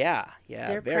 Yeah,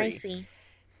 They're very. pricey.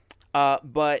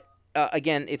 But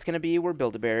again, it's going to be where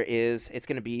Build-A-Bear is. It's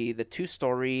going to be the 2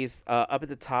 stories. Up at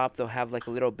the top, they'll have like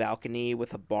a little balcony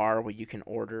with a bar where you can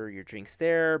order your drinks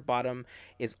there. Bottom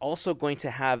is also going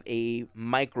to have a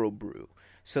microbrew.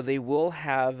 So they will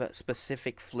have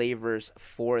specific flavors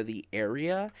for the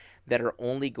area that are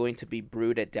only going to be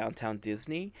brewed at Downtown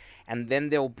Disney. And then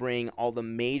they'll bring all the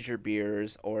major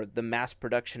beers or the mass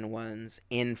production ones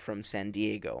in from San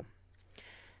Diego.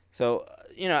 So,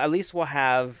 at least we'll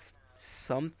have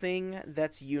something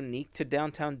that's unique to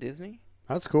Downtown Disney.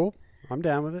 That's cool. I'm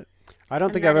down with it. I don't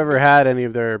I'm think not I've a ever big- had any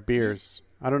of their beers.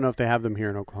 I don't know if they have them here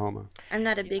in Oklahoma. I'm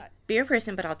not a big beer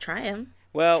person, but I'll try them.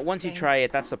 Well, once you Same. try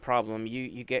it, that's the problem.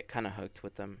 You get kind of hooked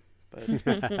with them.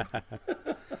 But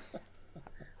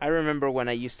I remember when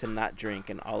I used to not drink,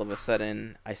 and all of a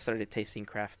sudden I started tasting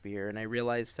craft beer, and I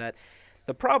realized that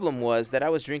the problem was that I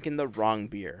was drinking the wrong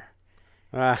beer.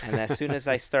 And as soon as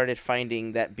I started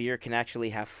finding that beer can actually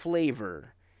have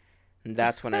flavor,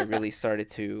 that's when I really started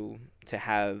to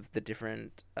have the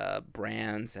different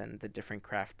brands and the different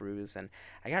craft brews, and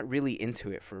I got really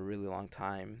into it for a really long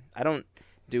time. I don't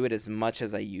do it as much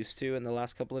as I used to in the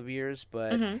last couple of years,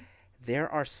 but there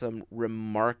are some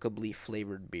remarkably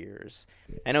flavored beers.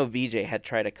 I know VJ had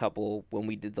tried a couple when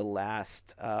we did the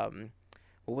last, what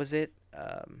was it?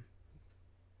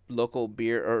 Local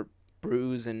beer or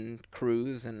brews and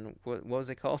crews, and what was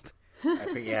it called?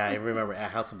 I remember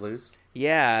at House of Blues.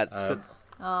 Yeah.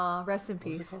 Oh, rest in What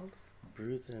was peace. it called?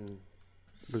 Brews and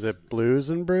Was it Blues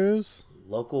and Brews?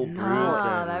 local brews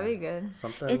Oh, and that'd be good.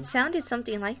 something. It sounded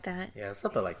something like that. Yeah,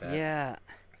 something like that. Yeah.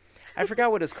 I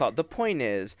forgot what it's called. The point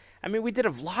is, I mean, we did a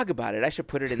vlog about it. I should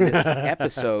put it in this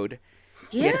episode.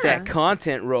 Yeah. Get that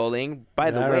content rolling. By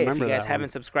the Yeah, I way, if remember you guys that haven't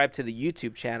one. subscribed to the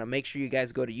YouTube channel, make sure you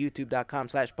guys go to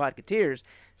youtube.com/podcateers,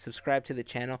 subscribe to the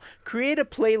channel, create a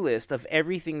playlist of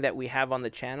everything that we have on the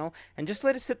channel, and just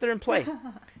let it sit there and play.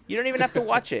 You don't even have to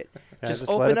watch it. Yeah, just just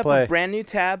let open it up play. a brand new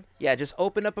tab. Yeah, just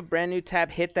open up a brand new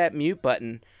tab, hit that mute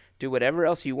button, do whatever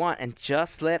else you want, and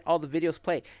just let all the videos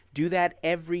play. Do that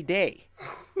every day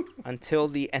until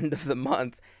the end of the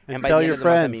month. And by tell the end your of the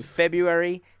month, I mean friends.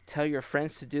 February. Tell your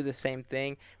friends to do the same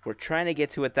thing. We're trying to get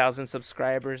to 1,000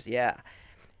 subscribers. Yeah.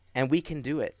 And we can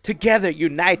do it. Together,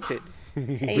 united. Tell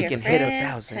We your can hit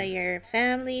friends, 1,000. tell your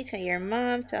family, tell your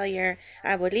mom, tell your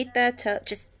abuelita,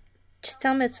 just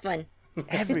tell them it's fun.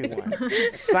 Everyone.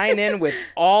 Sign in with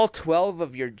all 12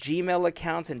 of your Gmail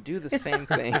accounts and do the same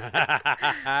thing.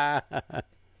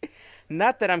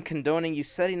 Not that I'm condoning you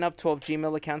setting up 12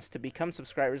 Gmail accounts to become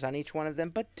subscribers on each one of them,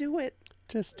 but do it.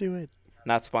 Just do it.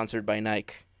 Not sponsored by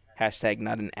Nike. Hashtag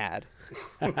not an ad.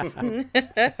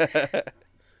 Did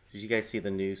you guys see the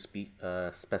new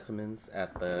specimens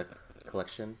at the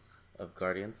collection of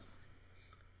Guardians?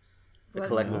 The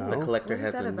collector What is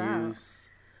has that a about? new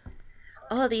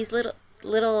Oh, these little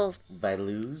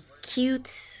Vilus.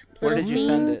 cute Where little did you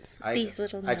send things. it? I These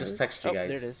little I just nose. texted you guys.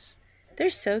 There it is. They're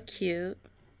so cute.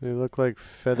 They look like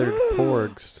feathered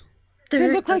porgs. They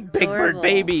They're look like Big Bird adorable.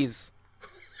 babies.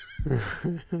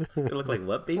 They look like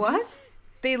what babies? What?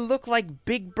 They look like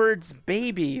Big Bird's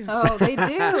babies. Oh, they do.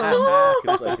 I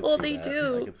can see Oh, they that.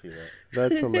 do. I can see that.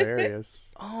 That's hilarious.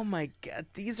 Oh my god,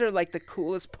 these are like the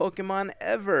coolest Pokemon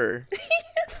ever.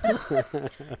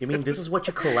 You mean this is what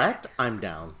you collect? I'm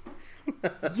down.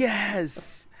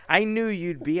 Yes, I knew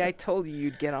you'd be. I told you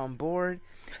you'd get on board.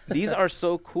 These are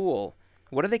so cool.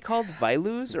 What are they called?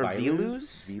 Vilus or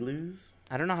Vilus? Vilus?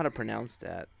 I don't know how to pronounce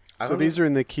that. So these are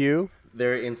in the queue?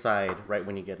 They're inside, right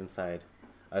when you get inside.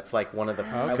 It's like one of the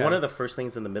Okay. one of the first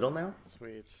things in the middle now.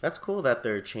 Sweet. That's cool that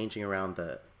they're changing around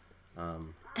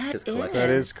his collection. That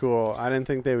is cool. I didn't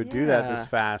think they would do that Yeah. this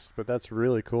fast, but that's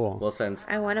really cool. Well, since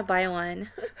I want to buy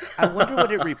one. I wonder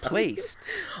what it replaced.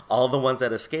 all the ones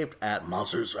that escaped at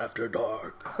Monsters After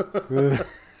Dark.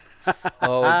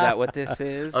 Oh, is that what this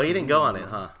is? Oh, you didn't go on it,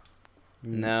 huh?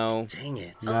 No. Dang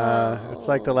it. It's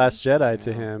like the Last Jedi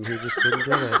to him. He just didn't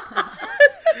get it.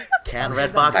 Can't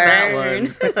red box that Burn.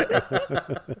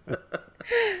 one.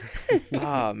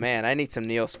 Oh man, I need some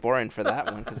Neosporin for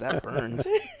that one because that burned.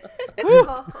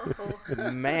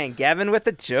 Man, Gavin with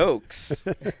the jokes.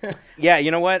 Yeah,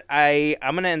 you know what? I'm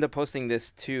gonna end up posting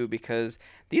this too because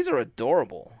these are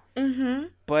adorable. Mm-hmm.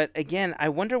 But again, I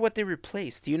wonder what they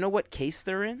replaced. Do you know what case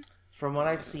they're in? From what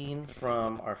I've seen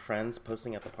from our friends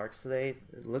posting at the parks today,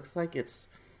 it looks like it's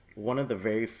one of the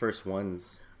very first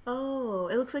ones. Oh,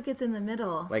 it looks like it's in the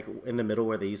middle. Like in the middle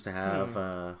where they used to have,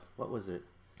 what was it?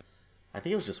 I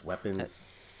think it was just weapons.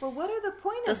 But what are the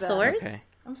point The of that? swords? Okay.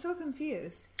 I'm so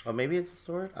confused. Oh, maybe it's a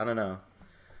sword? I don't know.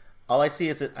 All I see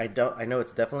is I know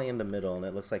it's definitely in the middle, and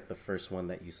it looks like the first one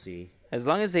that you see. As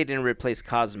long as they didn't replace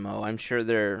Cosmo, I'm sure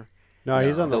they're. No,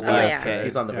 he's on the they'll be left. okay.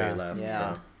 He's on the very Yeah. left.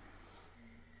 Yeah. So.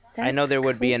 I know there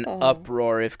would be an cool.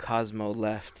 uproar if Cosmo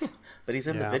left. But he's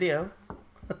in the Yeah. video.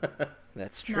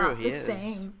 That's It's true. not He the is.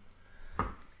 same.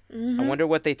 I wonder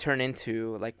what they turn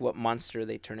into, like what monster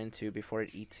they turn into before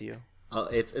it eats you.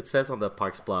 It says on the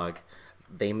parks blog,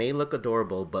 they may look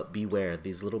adorable, but beware.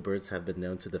 These little birds have been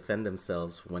known to defend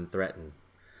themselves when threatened.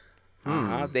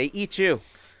 They eat you.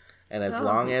 And as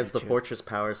long as the fortress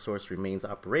power source remains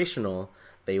operational,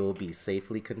 they will be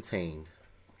safely contained.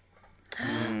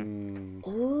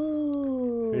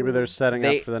 Ooh. Maybe they're setting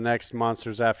They- up for the next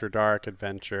Monsters After Dark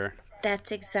adventure.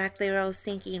 That's exactly what I was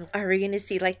thinking. Are we going to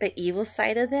see like the evil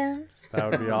side of them? That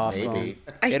would be awesome. Maybe.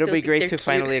 I It'll still be think great they're to cute.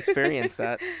 finally experience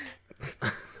that.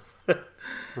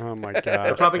 Oh my god.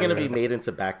 They're probably going to be made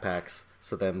into backpacks.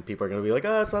 So then people are going to be like,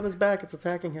 oh, it's on his back. It's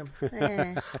attacking him.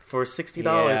 Eh. For $60,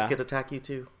 Yeah. it could attack you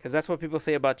too. Because that's what people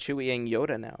say about Chewie and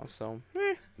Yoda now. So,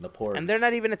 The porks. and they're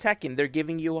not even attacking; they're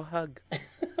giving you a hug.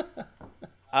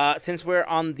 Since we're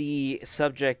on the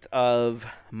subject of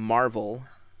Marvel,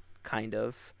 kind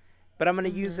of, but I'm gonna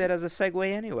use it as a segue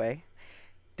anyway.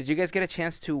 Did you guys get a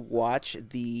chance to watch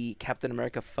the Captain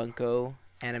America Funko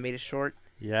animated short?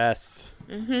 Yes.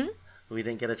 We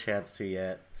didn't get a chance to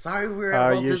yet. Sorry, we were at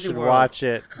Oh, Walt you Disney should World. watch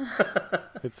it.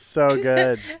 It's so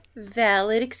good.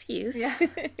 Valid excuse. Yeah.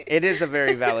 It is a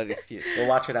very valid excuse. We'll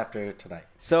watch it after tonight.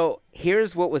 So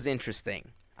here's what was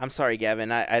interesting. I'm sorry,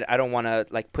 Gavin. I don't want to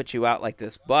like put you out like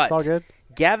this, but It's all good.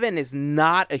 Gavin is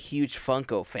not a huge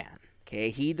Funko fan. Okay,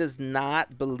 he does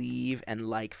not believe and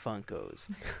like Funkos,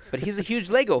 but he's a huge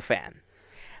Lego fan.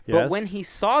 But Yes. when he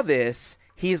saw this,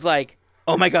 he's like,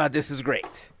 "Oh my god, this is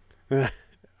great!"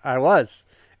 I was.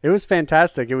 It was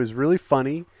fantastic. It was really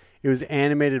funny. It was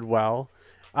animated well.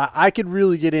 I could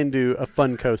really get into a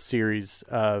Funko series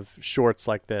of shorts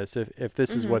like this if this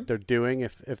is what they're doing,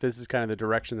 if this is kind of the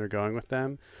direction they're going with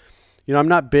them. You know, I'm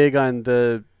not big on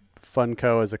the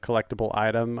Funko as a collectible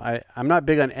item. I'm not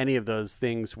big on any of those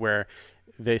things where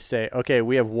they say, okay,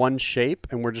 we have one shape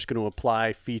and we're just going to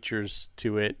apply features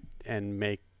to it and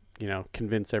make, you know,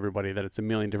 convince everybody that it's a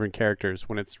million different characters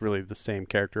when it's really the same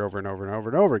character over and over and over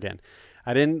and over again.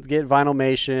 I didn't get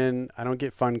Vinylmation. I don't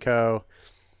get Funko.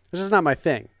 This is not my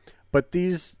thing. But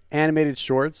these animated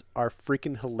shorts are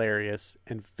freaking hilarious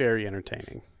and very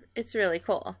entertaining. It's really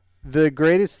cool. The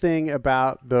greatest thing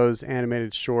about those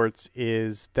animated shorts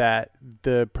is that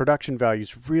the production value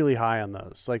is really high on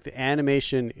those. Like the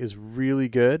animation is really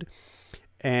good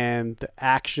and the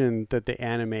action that they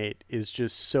animate is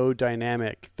just so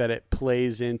dynamic that it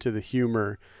plays into the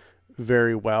humor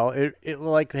very well. It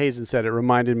like Hazen said, it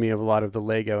reminded me of a lot of the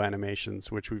Lego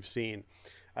animations, which we've seen.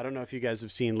 I don't know if you guys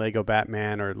have seen Lego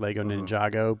Batman or Lego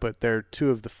Ninjago, but they're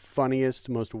two of the funniest,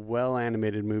 most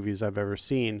well-animated movies I've ever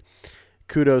seen.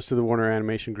 Kudos to the Warner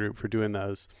Animation Group for doing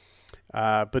those.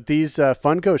 But these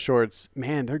Funko shorts,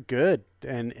 man, they're good.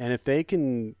 And if they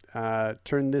can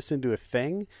turn this into a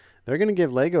thing, they're going to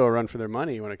give Lego a run for their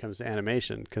money when it comes to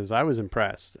animation, because I was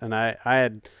impressed. And I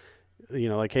had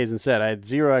like Hazen said, I had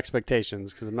zero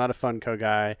expectations because I'm not a Funko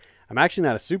guy. I'm actually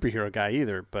not a superhero guy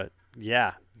either. But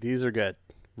yeah, these are good,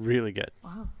 really good.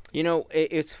 Wow.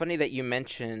 It's funny that you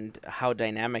mentioned how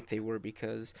dynamic they were,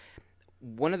 because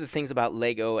one of the things about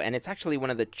Lego, and it's actually one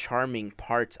of the charming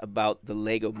parts about the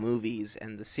Lego movies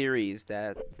and the series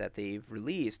that they've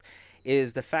released,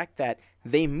 is the fact that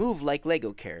they move like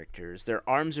Lego characters. Their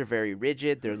arms are very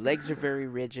rigid, their legs are very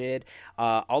rigid.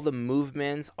 All the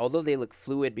movements, although they look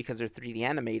fluid because they're 3D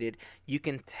animated, you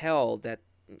can tell that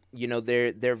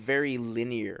they're very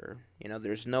linear.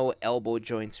 There's no elbow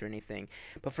joints or anything.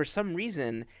 But for some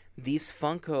reason, these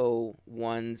Funko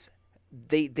ones,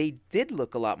 they did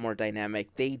look a lot more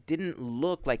dynamic. They didn't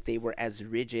look like they were as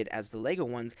rigid as the Lego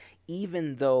ones,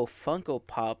 even though Funko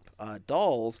Pop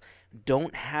dolls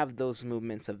don't have those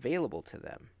movements available to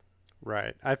them.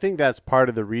 Right. I think that's part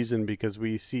of the reason, because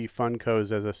we see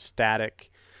Funkos as a static.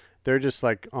 They're just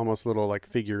like almost little like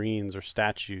figurines or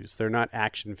statues. They're not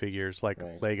action figures like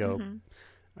Lego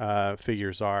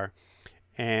figures are.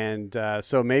 And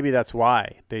so maybe that's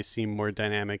why they seem more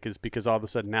dynamic, is because all of a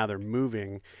sudden now they're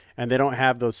moving and they don't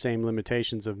have those same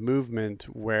limitations of movement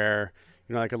where,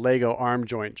 like a Lego arm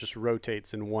joint just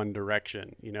rotates in one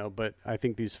direction, But I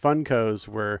think these Funkos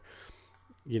were,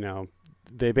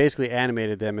 they basically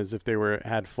animated them as if they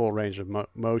had full range of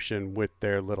motion with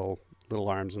their little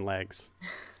arms and legs.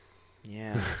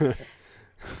 Yeah.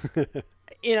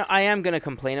 I am going to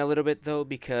complain a little bit, though,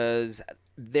 because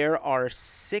there are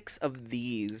 6 of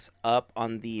these up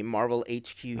on the Marvel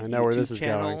HQ I know where this YouTube is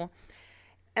channel, going.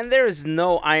 and there is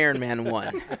no Iron Man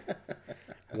 1.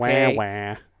 Wah,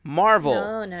 wah.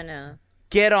 Marvel, No.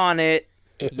 get on it.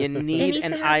 You need needs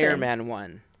an to Iron happen. Man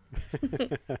 1.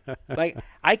 Like,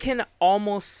 I can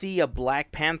almost see a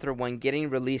Black Panther 1 getting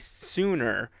released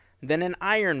sooner than an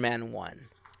Iron Man 1.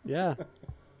 Yeah.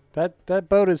 That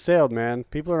boat has sailed, man.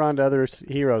 People are on to other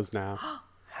heroes now.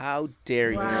 How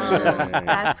dare you? Wow,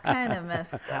 that's kind of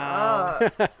messed up. How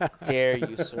dare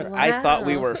you, sir? I thought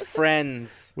we Wow. were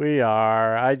friends. We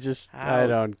are. I How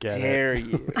don't get dare it.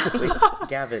 you? Wait,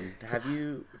 Gavin,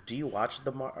 do you watch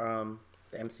the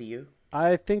MCU?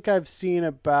 I think I've seen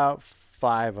about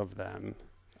 5 of them.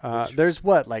 There's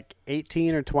like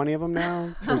 18 or 20 of them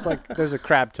now. There's a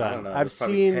crap ton. I don't know. I've There's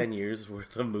probably seen 10 years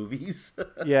worth of movies.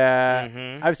 Yeah,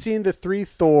 Mhm. I've seen the 3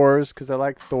 Thors because I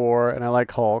like Thor and I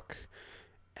like Hulk,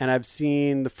 and I've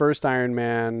seen the first Iron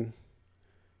Man.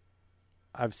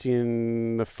 I've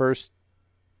seen the first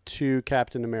 2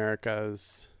 Captain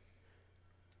Americas,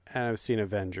 and I've seen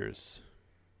Avengers.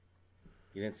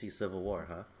 You didn't see Civil War,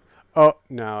 huh? Oh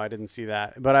no, I didn't see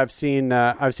that, but I've seen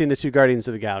the 2 Guardians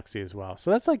of the Galaxy as well.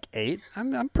 So that's like 8.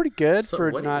 I'm pretty good So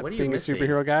for what not are you being missing? a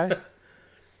superhero guy.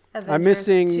 Avengers I'm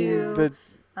missing 2, the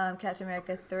Captain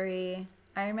America 3,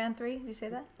 Iron Man 3. Did you say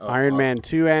that? Oh, Iron Man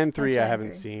 2 and 3. 2 I and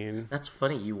haven't 3. seen. That's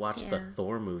funny. You watched the Yeah.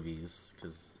 Thor movies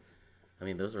because,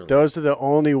 those are Those are the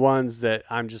only ones that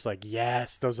I'm just like,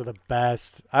 yes, those are the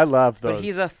best. I love those. But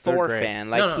he's a They're Thor great. fan.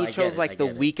 Like, No, I he get chose it, like I the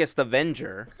get it. weakest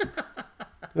Avenger.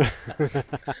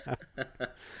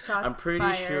 Shots I'm pretty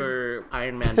fired. sure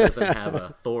Iron Man doesn't have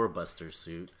a Thor Buster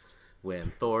suit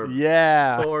when Thor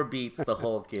beats the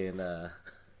Hulk in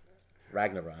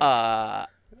Ragnarok.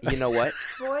 You know what?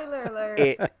 Spoiler alert.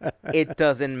 It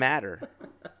doesn't matter.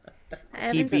 I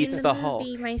haven't beats seen the the Hulk.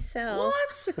 movie myself.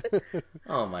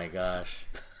 Oh my gosh.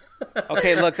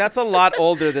 Okay, look, that's a lot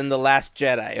older than The Last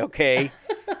Jedi, okay?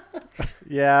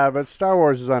 Yeah, but Star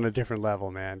Wars is on a different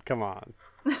level, man. Come on.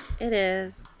 It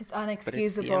is. It's But it's the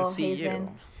unexcusable, MCU. Hazen.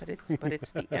 But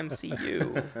it's the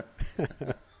MCU.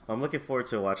 I'm looking forward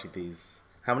to watching these.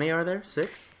 How many are there?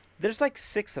 6? There's like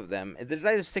 6 of them. There's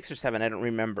either 6 or 7, I don't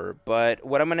remember. But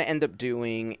what I'm going to end up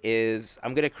doing is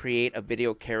I'm going to create a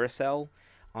video carousel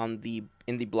in the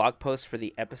blog post for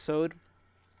the episode.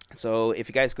 So if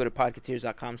you guys go to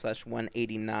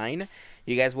podcateers.com/189,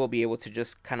 you guys will be able to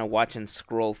just kind of watch and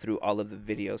scroll through all of the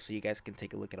videos so you guys can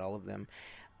take a look at all of them.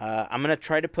 I'm going to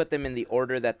try to put them in the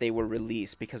order that they were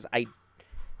released because I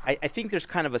think there's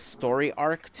kind of a story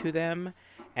arc to them,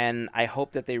 and I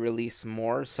hope that they release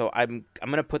more. So I'm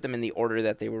going to put them in the order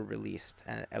that they were released.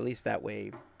 At least that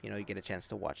way, you get a chance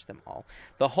to watch them all.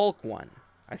 The Hulk one,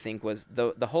 I think, was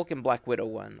the Hulk and Black Widow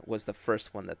one was the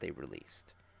first one that they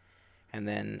released. And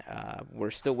then we're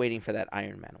still waiting for that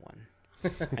Iron Man one.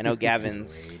 I know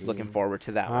Gavin's looking forward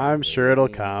to that one. I'm sure it'll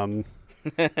come.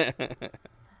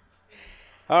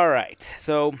 All right,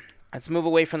 so let's move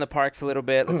away from the parks a little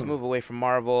bit. Let's move away from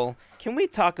Marvel. Can we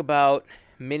talk about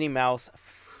Minnie Mouse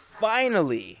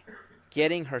finally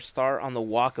getting her star on the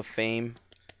Walk of Fame?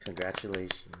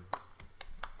 Congratulations.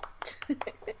 Can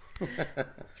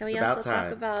we It's about also time.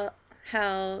 talk about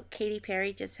how Katy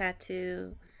Perry just had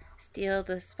to steal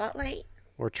the spotlight?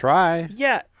 Or try.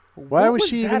 Yeah. Why what was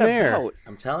she even that there? about?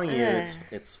 I'm telling you,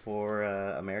 it's for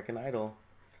American Idol.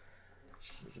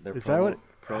 They're Is that what-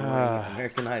 promoting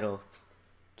American Idol.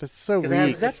 That's so 'Cause it has-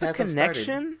 weak. Is that It the hasn't started.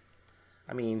 connection?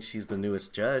 I mean, she's the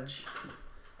newest judge,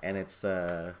 and it's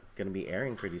gonna be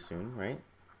airing pretty soon, right?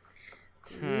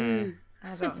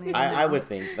 I don't know. I would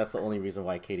think that's the only reason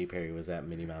why Katy Perry was at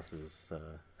Minnie Mouse's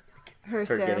Her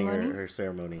her getting ceremony. her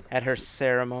ceremony. At her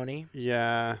ceremony.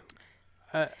 Yeah.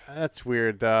 That's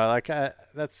weird, though. Like,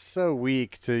 that's so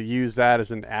weak to use that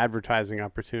as an advertising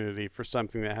opportunity for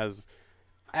something that has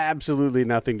absolutely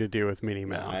nothing to do with Minnie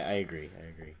Mouse. I agree.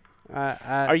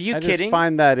 Are you I kidding? just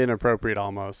find that inappropriate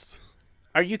almost.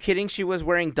 Are you kidding? She was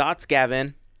wearing dots,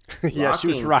 Gavin. Yeah, she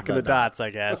was Rocking rocking the the dots, dots.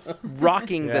 I guess.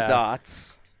 Rocking the Yeah.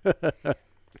 dots.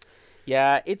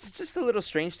 Yeah, it's just a little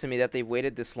strange to me that they've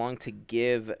waited this long to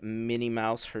give Minnie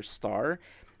Mouse her star,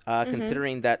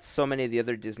 considering that so many of the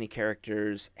other Disney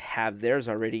characters have theirs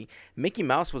already. Mickey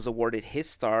Mouse was awarded his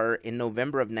star in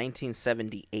November of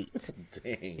 1978.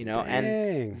 Dang. You know, Dang.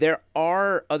 and there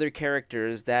are other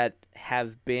characters that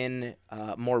have been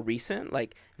more recent,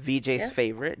 like VJ's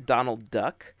favorite, Donald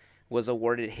Duck, was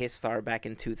awarded his star back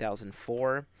in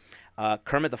 2004.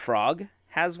 Kermit the Frog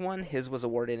has one. His was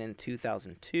awarded in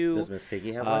 2002. Does Miss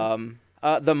Piggy have one?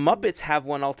 The Muppets have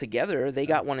one altogether. They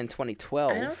got one in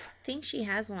 2012. I don't think she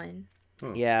has one.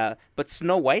 Yeah, but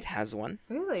Snow White has one.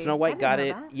 Really? Snow I White didn't got know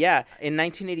it. that. Yeah, in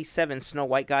 1987, Snow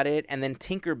White got it, and then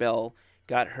Tinkerbell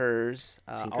got hers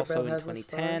also Tinkerbell in has a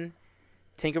 2010.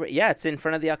 Tinkerbell, yeah, it's in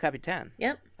front of the El Capitan.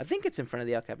 Yep. I think it's in front of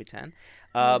the El Capitan.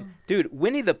 Dude,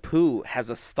 Winnie the Pooh has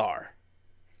a star.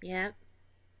 Yep.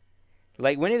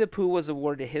 Like, Winnie the Pooh was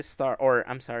awarded his star, or,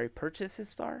 I'm sorry, purchased his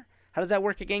star? How does that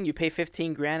work again? You pay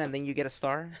 15 grand and then you get a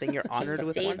star? Then you're honored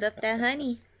with one? Saved up that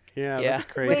honey. Yeah, Yeah. that's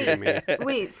crazy to me.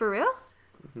 Wait, for real?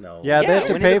 No. Yeah, they have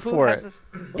to Winnie pay the Pooh for has it.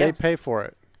 a- They Yeah. pay for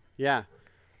it. Yeah.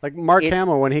 Like Mark It's-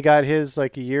 Hamill, when he got his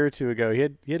like a year or two ago, he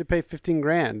had to pay 15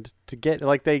 grand to get,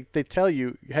 like, they tell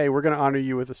you, hey, we're going to honor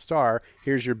you with a star.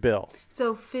 Here's your bill.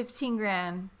 So 15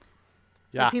 grand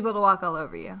for Yeah, people to walk all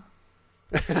over you.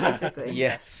 Basically.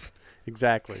 Yes.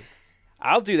 exactly.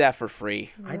 I'll do that for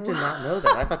free. I did not know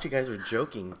that. I thought you guys were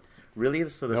joking. Really?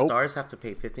 So the Nope. stars have to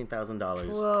pay $15,000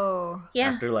 Whoa. Yeah.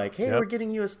 after like, hey, Yep. we're getting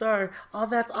you a star. Oh,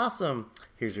 that's awesome.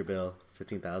 Here's your bill,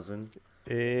 15,000.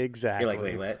 Exactly. You're like,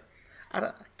 wait,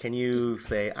 what? Can you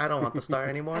say I don't want the star I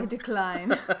anymore?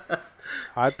 decline.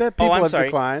 I bet people I'm have sorry.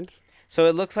 declined. So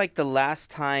it looks like the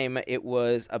last time it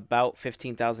was about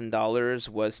 $15,000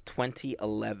 was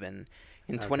 2011.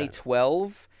 In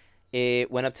 2012, it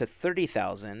went up to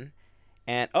 30,000.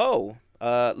 And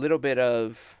a little bit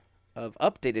of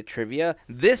updated trivia.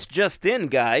 This just in,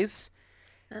 guys.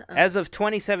 As of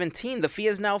 2017, the fee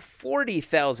is now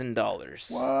 $40,000. Keeps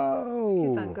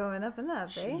Whoa. on going up and up,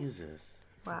 eh? Jesus.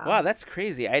 Wow. Wow, that's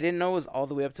crazy. I didn't know it was all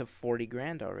the way up to 40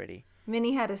 grand already.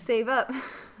 Minnie had to save up.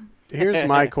 Here's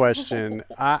my question.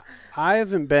 I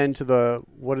haven't been to the,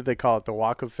 what do they call it, the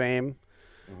Walk of Fame.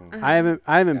 I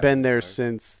haven't been there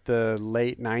since the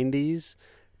late 90s,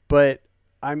 but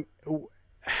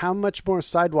how much more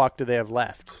sidewalk do they have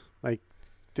left? Like,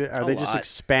 are they just lot.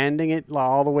 expanding it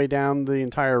all the way down the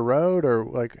entire road, or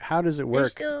like how does it work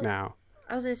still- now?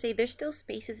 I was gonna say there's still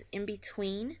spaces in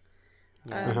between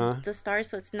Uh-huh. the stars,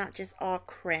 so it's not just all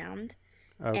crammed.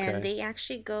 Okay. And they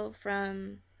actually go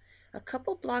from a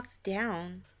couple blocks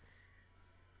down.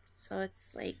 So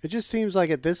it's like, It just seems like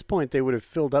at this point they would have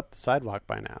filled up the sidewalk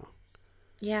by now.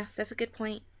 yeah, that's a good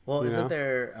point. Well, You isn't know?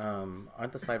 there?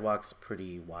 Aren't the sidewalks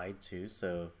pretty wide too?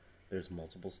 So there's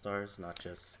multiple stars, not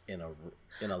just in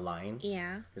a line.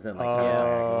 Yeah. Isn't it like kind of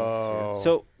diagonal too?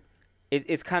 So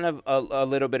it's kind of a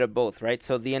little bit of both, right?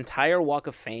 So the entire Walk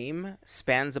of Fame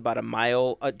spans about a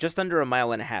mile, just under a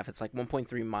mile and a half. It's like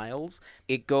 1.3 miles.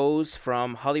 It goes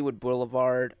from Hollywood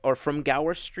Boulevard, or from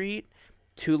Gower Street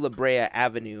to La Brea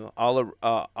Avenue,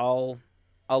 all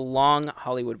along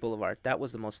Hollywood Boulevard. That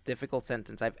was the most difficult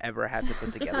sentence I've ever had to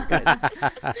put together,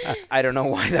 guys. I don't know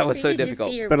why that was so Did you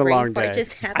difficult. see your been a brain long fart day.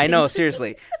 just I happened? know,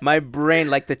 seriously. My brain,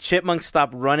 like the chipmunk,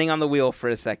 stopped running on the wheel for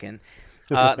a second.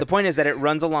 The point is that it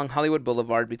runs along Hollywood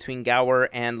Boulevard between Gower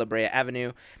and La Brea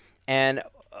Avenue. And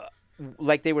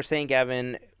like they were saying,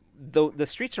 Gavin, the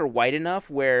streets are wide enough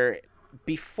where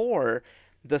before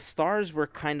the stars were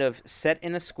kind of set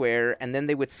in a square, and then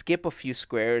they would skip a few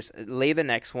squares, lay the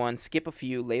next one, skip a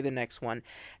few, lay the next one.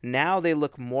 Now they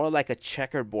look more like a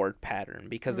checkerboard pattern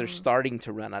because they're starting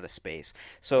to run out of space.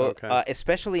 So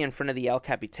especially in front of the El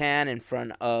Capitan, in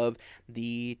front of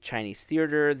the Chinese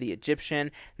theater, the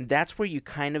Egyptian, that's where you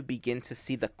kind of begin to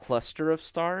see the cluster of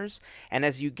stars. And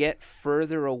as you get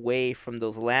further away from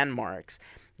those landmarks,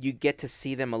 you get to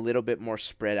see them a little bit more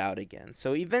spread out again.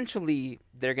 So eventually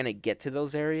they're going to get to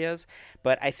those areas,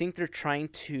 but I think they're trying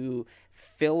to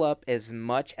fill up as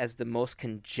much as the most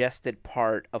congested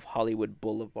part of Hollywood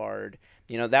Boulevard.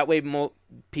 You know, that way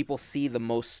people see the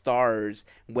most stars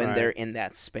when they're in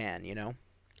that span, you know?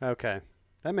 Okay.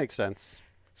 That makes sense.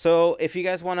 So if you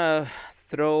guys want to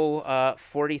throw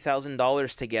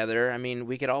 $40,000 together, I mean,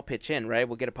 we could all pitch in, right?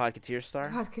 We'll get a Podcateer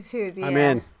star. Podcateers, yeah. I'm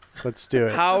in. Let's do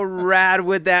it. How rad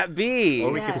would that be? Or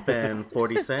we could spend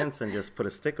 40 cents and just put a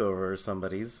stick over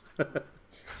somebody's.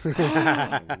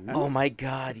 Oh my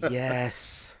God,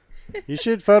 yes. You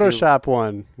should Photoshop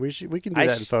one. We can do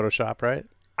that in Photoshop, right?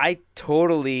 I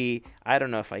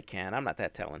don't know if I can. I'm not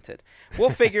that talented. We'll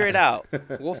figure it out.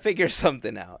 We'll figure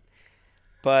something out.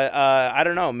 But I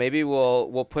don't know. Maybe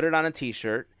we'll put it on a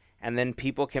T-shirt, and then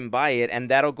people can buy it, and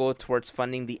that'll go towards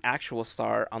funding the actual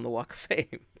star on the Walk of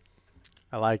Fame.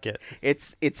 I like it.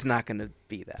 It's not going to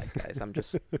be that, guys. I'm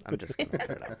just going to throw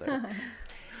it out there.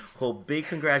 Well, big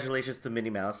congratulations to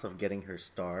Minnie Mouse of getting her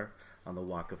star on the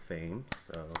Walk of Fame.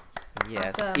 So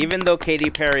yes, Awesome. even though Katy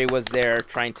Perry was there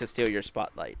trying to steal your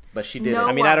spotlight. but she did No it.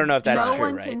 I mean, I don't know if that's no true,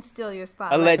 one right? can steal your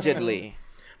spotlight. Allegedly.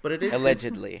 But it is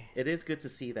Allegedly. It is good to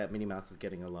see that Minnie Mouse is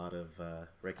getting a lot of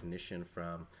recognition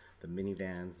from the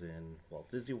minivans in Walt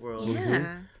Disney World.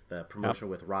 Yeah. The promotion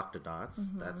with Rock the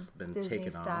Dots that's been Disney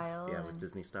taken style off. Yeah, and- with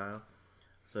Disney style.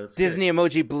 So it's Disney good.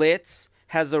 Emoji Blitz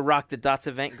has a Rock the Dots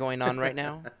event going on right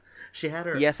now. She had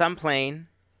her. Yes, I'm playing.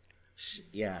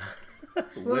 Yeah.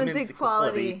 Women's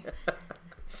equality.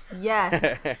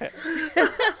 Yes. It's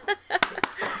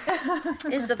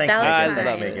Thanks, about Megan. I time.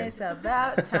 love Megan. It's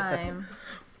about time.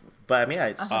 But I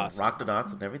mean, Awesome. Rock the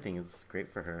Dots and everything is great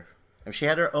for her. And she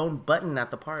had her own button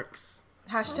at the parks.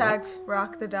 Hashtag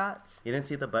rock the dots. You didn't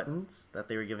see the buttons that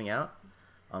they were giving out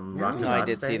on Rock the No, Dots I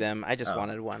did Day? see them. I just Oh.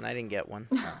 wanted one. I didn't get one.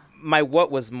 My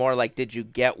what was more like, did you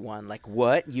get one? Like,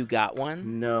 what? You got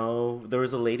one? No, there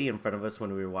was a lady in front of us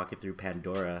when we were walking through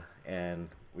Pandora, and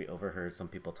we overheard some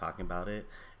people talking about it.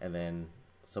 And then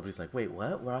somebody's like, "Wait,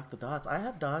 what? Rock the Dots? I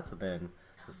have dots." And then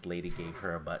this lady gave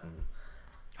her a button.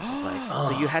 It's like,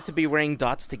 oh So you had to be wearing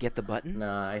dots to get the button?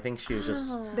 no, I think she was just.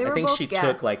 They I were think both she guests.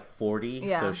 took like 40,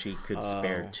 Yeah. so she could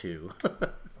spare Oh. 2.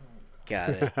 Got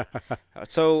it.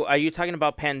 So are you talking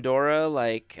about Pandora,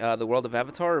 like the World of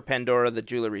Avatar, or Pandora, the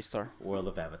jewelry store? World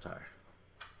of Avatar.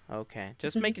 Okay,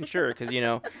 just making sure, because, you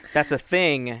know, that's a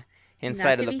thing inside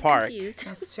Not of to the be park. confused.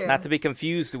 That's true. Not to be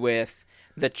confused with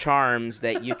the charms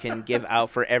that you can give out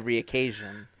for every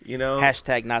occasion. You know,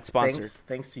 Hashtag not sponsored.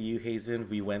 thanks to you, Hazen,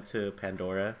 we went to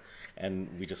Pandora and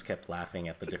we just kept laughing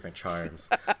at the different charms.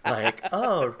 Like,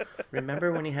 oh,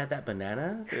 remember when you had that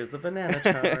banana? There's a banana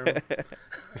charm.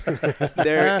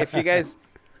 There, if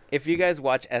you guys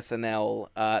watch SNL,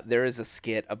 there is a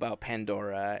skit about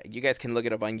Pandora. You guys can look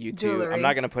it up on YouTube. Jewelry. I'm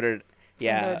not gonna put it.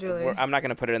 Yeah, Pandora jewelry. I'm not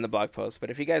gonna put it in the blog post.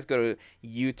 But if you guys go to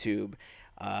YouTube,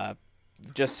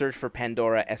 just search for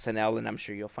Pandora SNL, and I'm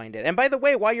sure you'll find it. And by the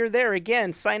way, while you're there,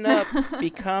 again, sign up,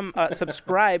 become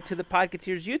subscribe to the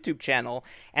Podcateers YouTube channel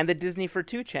and the Disney for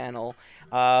Two channel,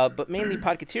 but mainly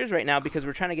Podcateers right now because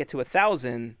we're trying to get to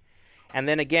 1,000. And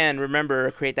then again,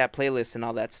 remember, create that playlist and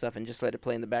all that stuff, and just let it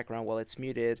play in the background while it's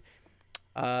muted.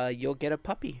 You'll get a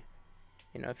puppy,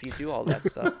 you know, if you do all that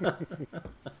stuff.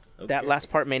 That last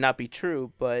part may not be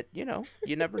true, but you know,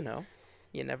 you never know.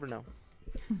 You never know.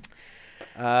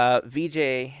 VJ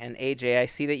and AJ, I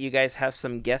see that you guys have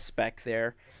some guests back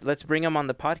there. So let's bring them on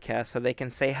the podcast so they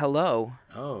can say hello.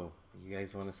 Oh, you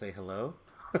guys want to say hello?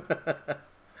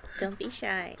 Don't be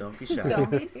shy. Don't be shy.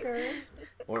 Don't be scared.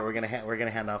 Or we're gonna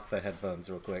hand off the headphones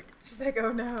real quick. She's like,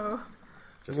 oh no.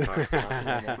 Just talk.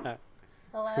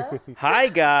 Hello? Hi,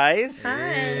 guys.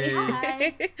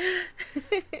 Hi.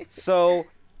 So,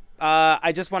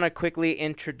 I just want to quickly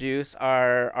introduce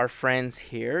our friends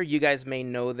here. You guys may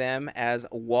know them as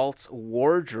Walt's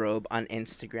Wardrobe on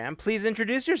Instagram. Please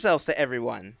introduce yourselves to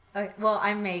everyone. Okay, well,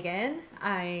 I'm Megan.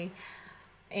 I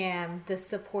am the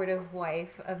supportive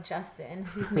wife of Justin,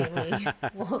 who's mainly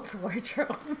Walt's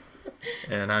Wardrobe.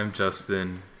 And I'm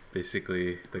Justin,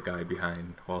 basically the guy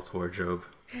behind Walt's Wardrobe.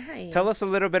 Nice. Tell us a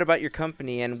little bit about your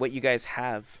company and what you guys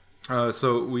have.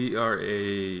 So we are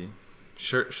a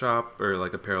shirt shop or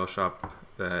like apparel shop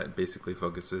that basically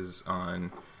focuses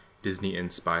on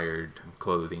Disney-inspired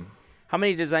clothing. How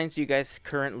many designs do you guys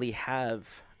currently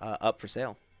have up for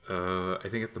sale? I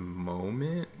think at the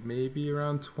moment, maybe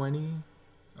around 20.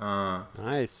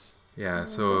 Nice. Yeah,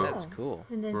 so That's cool.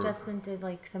 And then Justin did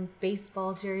like some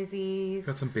baseball jerseys.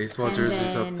 got some baseball and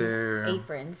jerseys then up there.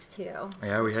 Aprons too.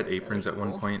 Yeah, we which had are aprons really at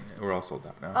one cool. point. We're all sold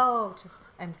out now. Oh,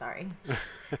 I'm sorry.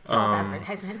 False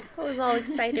advertisement. I was all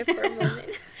excited for a moment.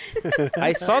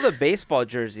 I saw the baseball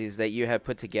jerseys that you had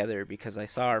put together because I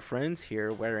saw our friends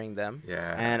here wearing them.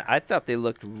 Yeah. And I thought they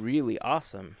looked really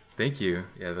awesome. Thank you.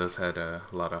 Yeah, those had a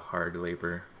lot of hard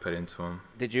labor put into them.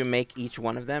 Did you make each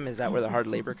one of them? Is that where the hard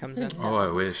labor comes in? Oh, I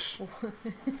wish.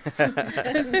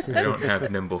 I don't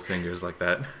have nimble fingers like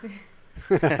that.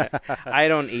 I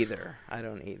don't either.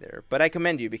 But I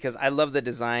commend you because I love the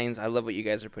designs. I love what you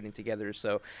guys are putting together.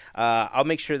 So I'll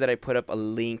make sure that I put up a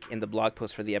link in the blog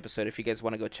post for the episode. If you guys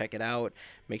want to go check it out,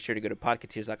 make sure to go to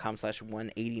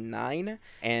podcateers.com/189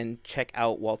 and check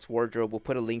out Walt's Wardrobe. We'll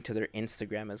put a link to their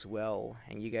Instagram as well.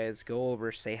 And you guys go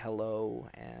over, say hello,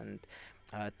 and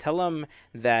tell them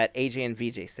that AJ and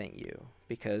VJ sent you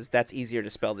because that's easier to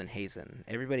spell than Hazen.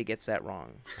 Everybody gets that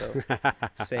wrong. So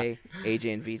say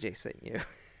AJ and VJ sent you.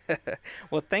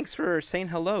 Well, thanks for saying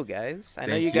hello, guys. I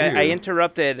know you guys. I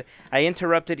interrupted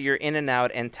your in and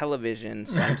out and television,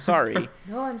 so I'm sorry.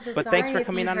 No, I'm so But sorry. thanks for if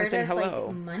coming you on and heard saying us, hello.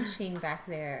 Like, munching back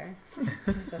there.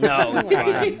 No, it's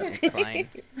fine. It's fine.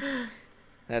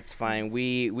 That's fine.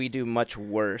 We do much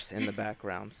worse in the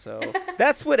background, so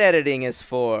that's what editing is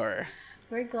for.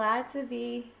 We're glad to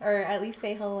be, or at least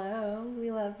say hello.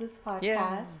 We love this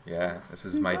podcast. Yeah, this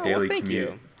is my Oh, daily well, thank commute.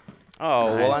 you.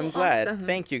 Oh, well, I'm Nice. glad. Awesome.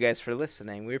 Thank you guys for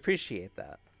listening. We appreciate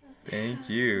that. Thank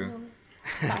you.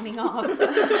 Signing off.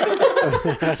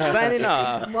 Signing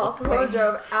off. Walt's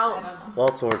Wardrobe out.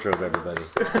 Walt's Wardrobe, everybody.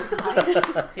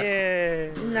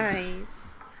 Yay. Nice.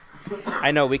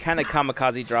 I know, we kind of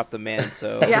kamikaze dropped them in,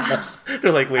 so Yeah.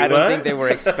 They're like, wait, I don't what? think they were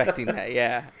expecting that,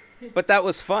 yeah. But that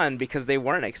was fun because they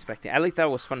weren't expecting it. At least that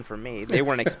was fun for me. They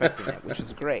weren't expecting it, which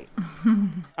is great.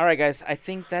 All right, guys, I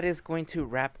think that is going to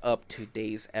wrap up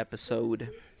today's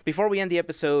episode. Before we end the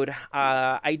episode,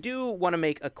 I do want to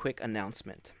make a quick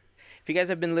announcement. If you guys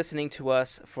have been listening to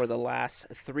us for the last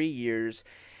 3 years,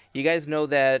 you guys know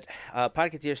that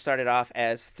Podcateers started off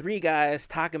as 3 guys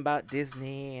talking about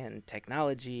Disney and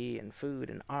technology and food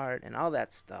and art and all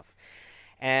that stuff.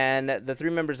 And the 3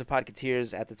 members of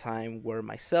Podcateers at the time were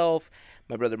myself,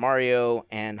 my brother Mario,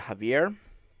 and Javier.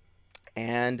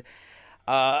 And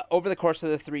over the course of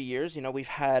the 3 years, you know, we've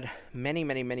had many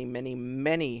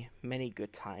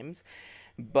good times.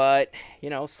 But, you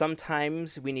know,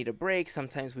 sometimes we need a break.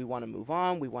 Sometimes we want to move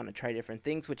on. We want to try different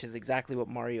things, which is exactly what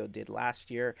Mario did last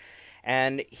year.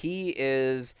 And he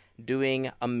is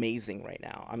doing amazing right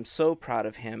now. I'm so proud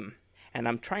of him. And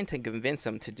I'm trying to convince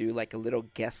him to do like a little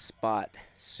guest spot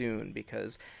soon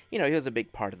because, you know, he was a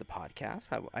big part of the podcast.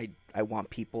 I want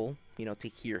people, you know, to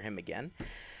hear him again.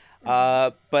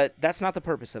 But that's not the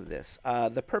purpose of this.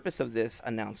 The purpose of this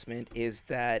announcement is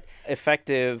that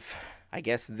effective, I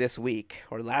guess, this week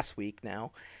or last week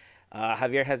now,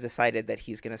 Javier has decided that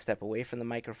he's going to step away from the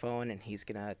microphone and he's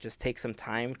going to just take some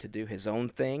time to do his own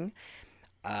thing.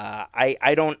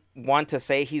 I don't want to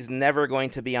say he's never going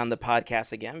to be on the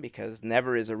podcast again because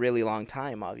never is a really long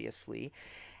time, obviously.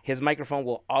 His microphone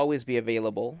will always be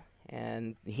available,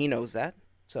 and he knows that.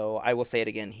 So I will say it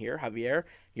again here, Javier,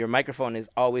 your microphone is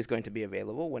always going to be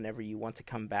available whenever you want to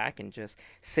come back and just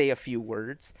say a few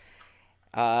words.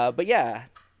 But yeah,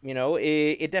 you know,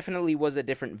 it definitely was a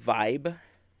different vibe,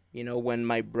 you know, when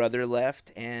my brother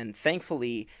left. And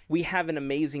thankfully, we have an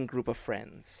amazing group of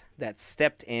friends that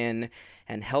stepped in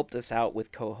and helped us out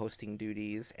with co-hosting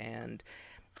duties. And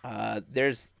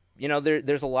there's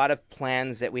a lot of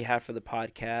plans that we have for the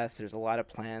podcast. There's a lot of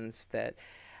plans that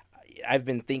I've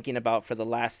been thinking about for the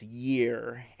last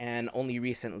year and only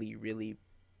recently really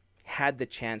had the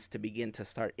chance to begin to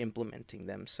start implementing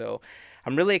them. So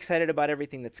I'm really excited about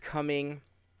everything that's coming.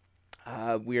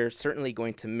 We are certainly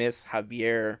going to miss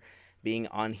Javier being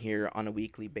on here on a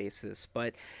weekly basis.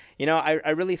 But, you know,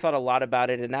 I really thought a lot about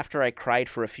it. And after I cried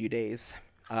for a few days,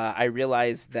 I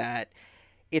realized that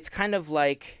it's kind of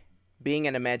like being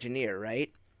an Imagineer,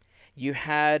 right? You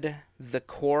had the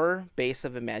core base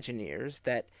of Imagineers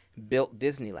that built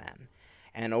Disneyland.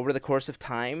 And over the course of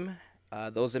time,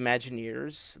 those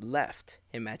Imagineers left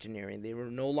Imagineering. They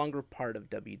were no longer part of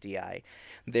WDI.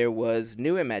 There was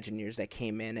new Imagineers that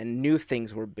came in and new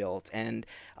things were built and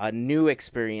new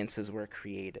experiences were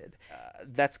created.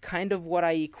 That's kind of what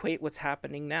I equate what's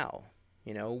happening now.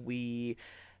 You know,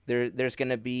 there's going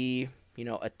to be, you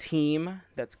know, a team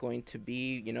that's going to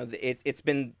be, you know, it's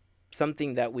been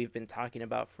something that we've been talking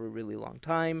about for a really long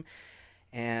time,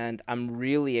 and I'm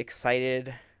really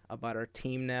excited about our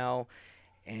team now.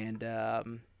 And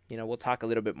we'll talk a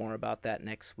little bit more about that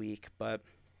next week. But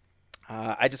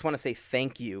I just want to say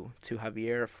thank you to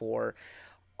Javier for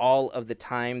all of the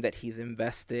time that he's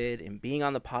invested in being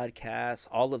on the podcast,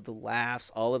 all of the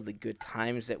laughs, all of the good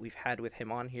times that we've had with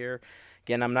him on here.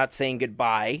 Again, I'm not saying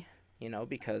goodbye,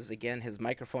 because, again, his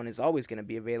microphone is always going to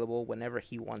be available whenever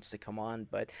he wants to come on.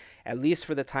 But at least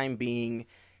for the time being,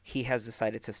 he has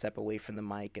decided to step away from the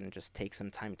mic and just take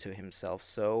some time to himself.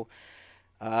 So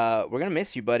we're going to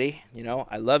miss you, buddy.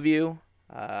 I love you.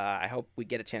 I hope we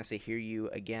get a chance to hear you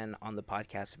again on the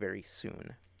podcast very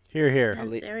soon. Hear, hear. That's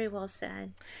very well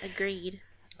said. Agreed.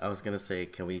 I was gonna say,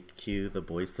 can we cue the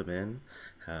Boyz II Men?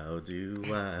 How do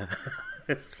I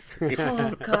say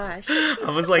Oh gosh.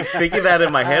 I was like thinking that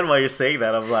in my head while you're saying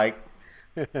that. I'm like,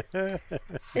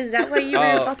 Is that why you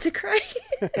were about to cry?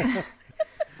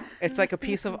 It's like a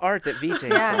piece of art that VJ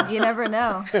Yeah, you never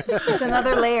know. It's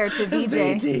another layer to very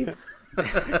BJ. deep.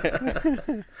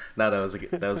 No, that was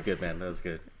good, man. That was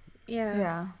good. Yeah.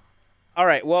 Yeah. All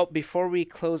right. Well, before we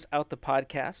close out the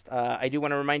podcast, I do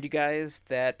want to remind you guys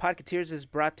that Podcateers is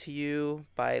brought to you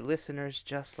by listeners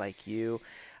just like you.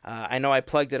 I know I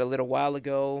plugged it a little while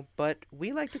ago, but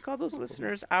we like to call those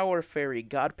listeners our fairy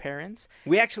godparents.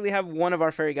 We actually have one of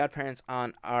our fairy godparents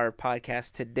on our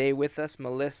podcast today with us,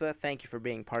 Melissa. Thank you for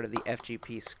being part of the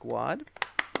FGP squad.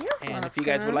 And if you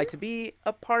guys would like to be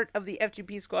a part of the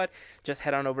FGP squad, just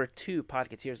head on over to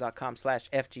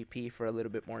podcateers.com/FGP for a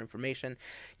little bit more information.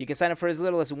 You can sign up for as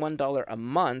little as $1 a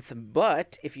month,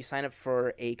 but if you sign up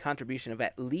for a contribution of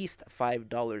at least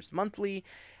 $5 monthly,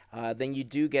 then you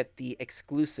do get the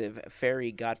exclusive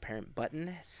Fairy Godparent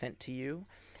button sent to you.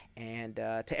 And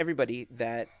to everybody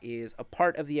that is a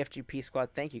part of the FGP squad,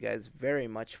 thank you guys very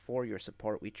much for your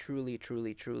support. We truly,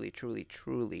 truly, truly, truly,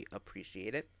 truly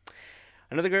appreciate it.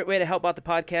 Another great way to help out the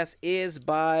podcast is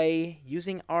by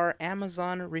using our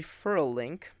Amazon referral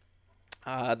link.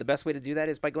 The best way to do that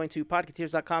is by going to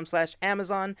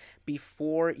podcateers.com/Amazon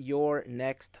before your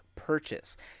next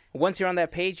purchase. Once you're on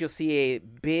that page, you'll see a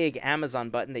big Amazon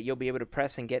button that you'll be able to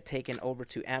press and get taken over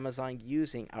to Amazon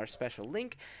using our special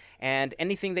link. And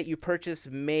anything that you purchase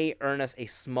may earn us a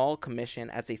small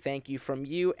commission as a thank you from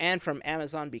you and from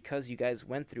Amazon because you guys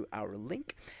went through our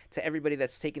link. To everybody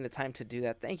that's taking the time to do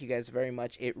that, thank you guys very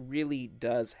much. It really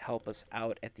does help us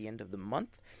out at the end of the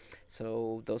month.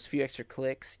 So those few extra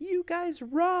clicks, you guys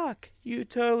rock. You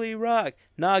totally rock.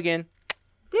 Noggin.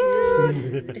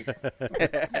 Dude.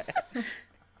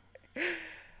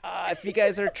 If you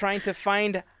guys are trying to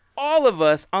find all of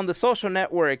us on the social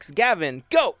networks, Gavin,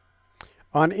 go!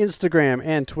 On Instagram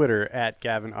and Twitter at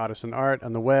Gavin Otteson Art.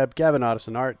 On the web,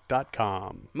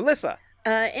 GavinOttesonArt.com. Melissa.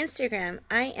 Instagram,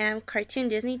 I am Cartoon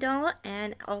Disney Doll,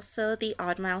 and also the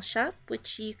Odd Mile Shop,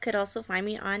 which you could also find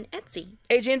me on Etsy.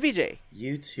 AJ and VJ.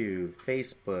 YouTube,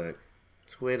 Facebook,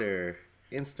 Twitter,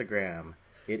 Instagram.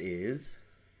 It is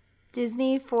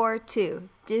Disney 42.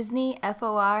 Disney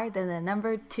FOR, then the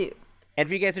number 2. And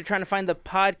if you guys are trying to find the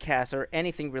podcast or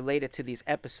anything related to these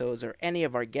episodes or any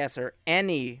of our guests or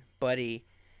anybody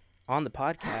on the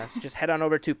podcast, just head on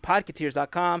over to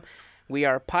podcateers.com. We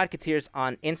are Podcateers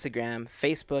on Instagram,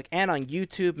 Facebook, and on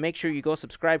YouTube. Make sure you go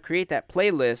subscribe, create that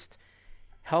playlist,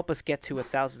 help us get to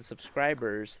 1,000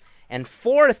 subscribers and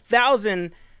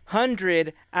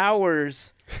 4,100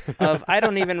 hours of, I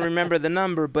don't even remember the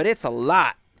number, but it's a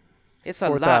lot. It's a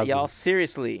 4,000. lot, y'all.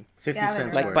 Seriously. 50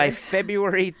 cents Like worth. by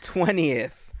February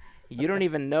 20th, you don't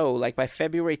even know. Like by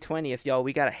February 20th, y'all,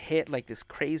 we got to hit like this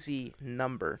crazy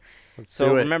number. So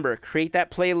do it. remember, create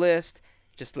that playlist.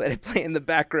 Just let it play in the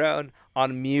background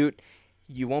on mute.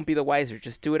 You won't be the wiser.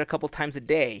 Just do it a couple times a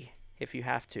day if you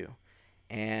have to.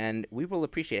 And we will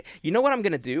appreciate it. You know what I'm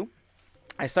going to do?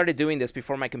 I started doing this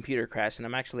before my computer crashed, and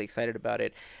I'm actually excited about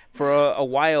it. For a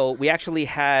while, we actually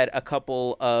had a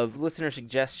couple of listener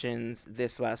suggestions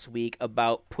this last week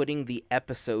about putting the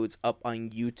episodes up on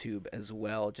YouTube as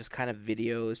well, just kind of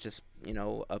videos, just,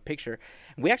 a picture.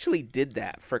 We actually did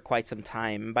that for quite some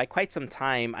time. By quite some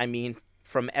time, I mean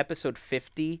from episode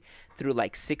 50 through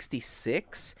like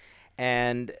 66,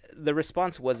 and the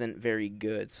response wasn't very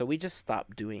good, so we just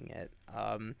stopped doing it.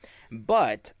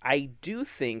 But I do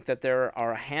think that there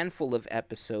are a handful of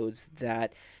episodes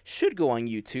that should go on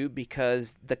YouTube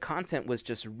because the content was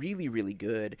just really, really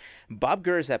good. Bob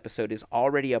Gurr's episode is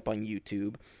already up on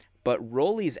YouTube, but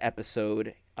Rolly's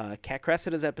episode Cat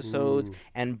Cressida's episodes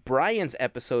and Brian's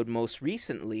episode most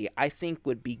recently, I think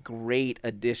would be great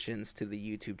additions to the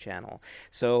YouTube channel.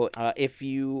 So if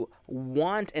you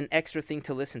want an extra thing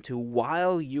to listen to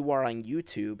while you are on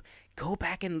YouTube, go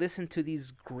back and listen to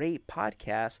these great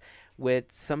podcasts with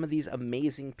some of these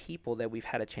amazing people that we've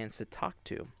had a chance to talk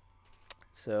to.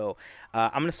 So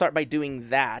I'm going to start by doing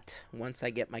that once I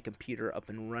get my computer up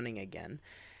and running again.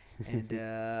 And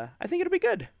I think it'll be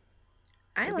good.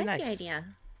 I It'll be like nice. the idea.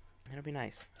 It'll be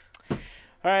nice. All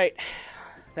right.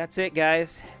 That's it,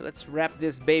 guys. Let's wrap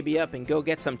this baby up and go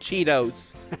get some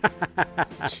Cheetos.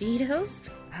 Cheetos?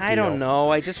 I don't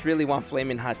know. I just really want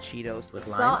Flamin' Hot Cheetos. With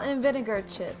lime? Salt and vinegar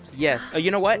chips. Yes.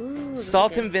 You know what? Ooh,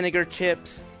 Salt good. and vinegar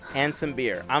chips and some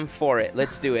beer. I'm for it.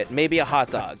 Let's do it. Maybe a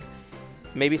hot dog.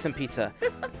 Maybe some pizza.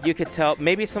 You could tell.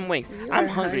 Maybe some wings. You I'm are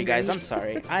hungry, guys. hungry. I'm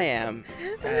sorry. I am.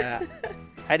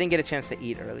 I didn't get a chance to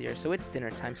eat earlier, so it's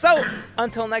dinner time. So,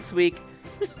 until next week,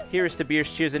 here's to beers,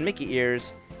 cheers, and Mickey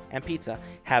ears, and pizza.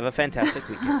 Have a fantastic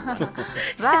weekend.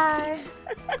 Bye.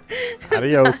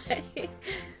 Adios.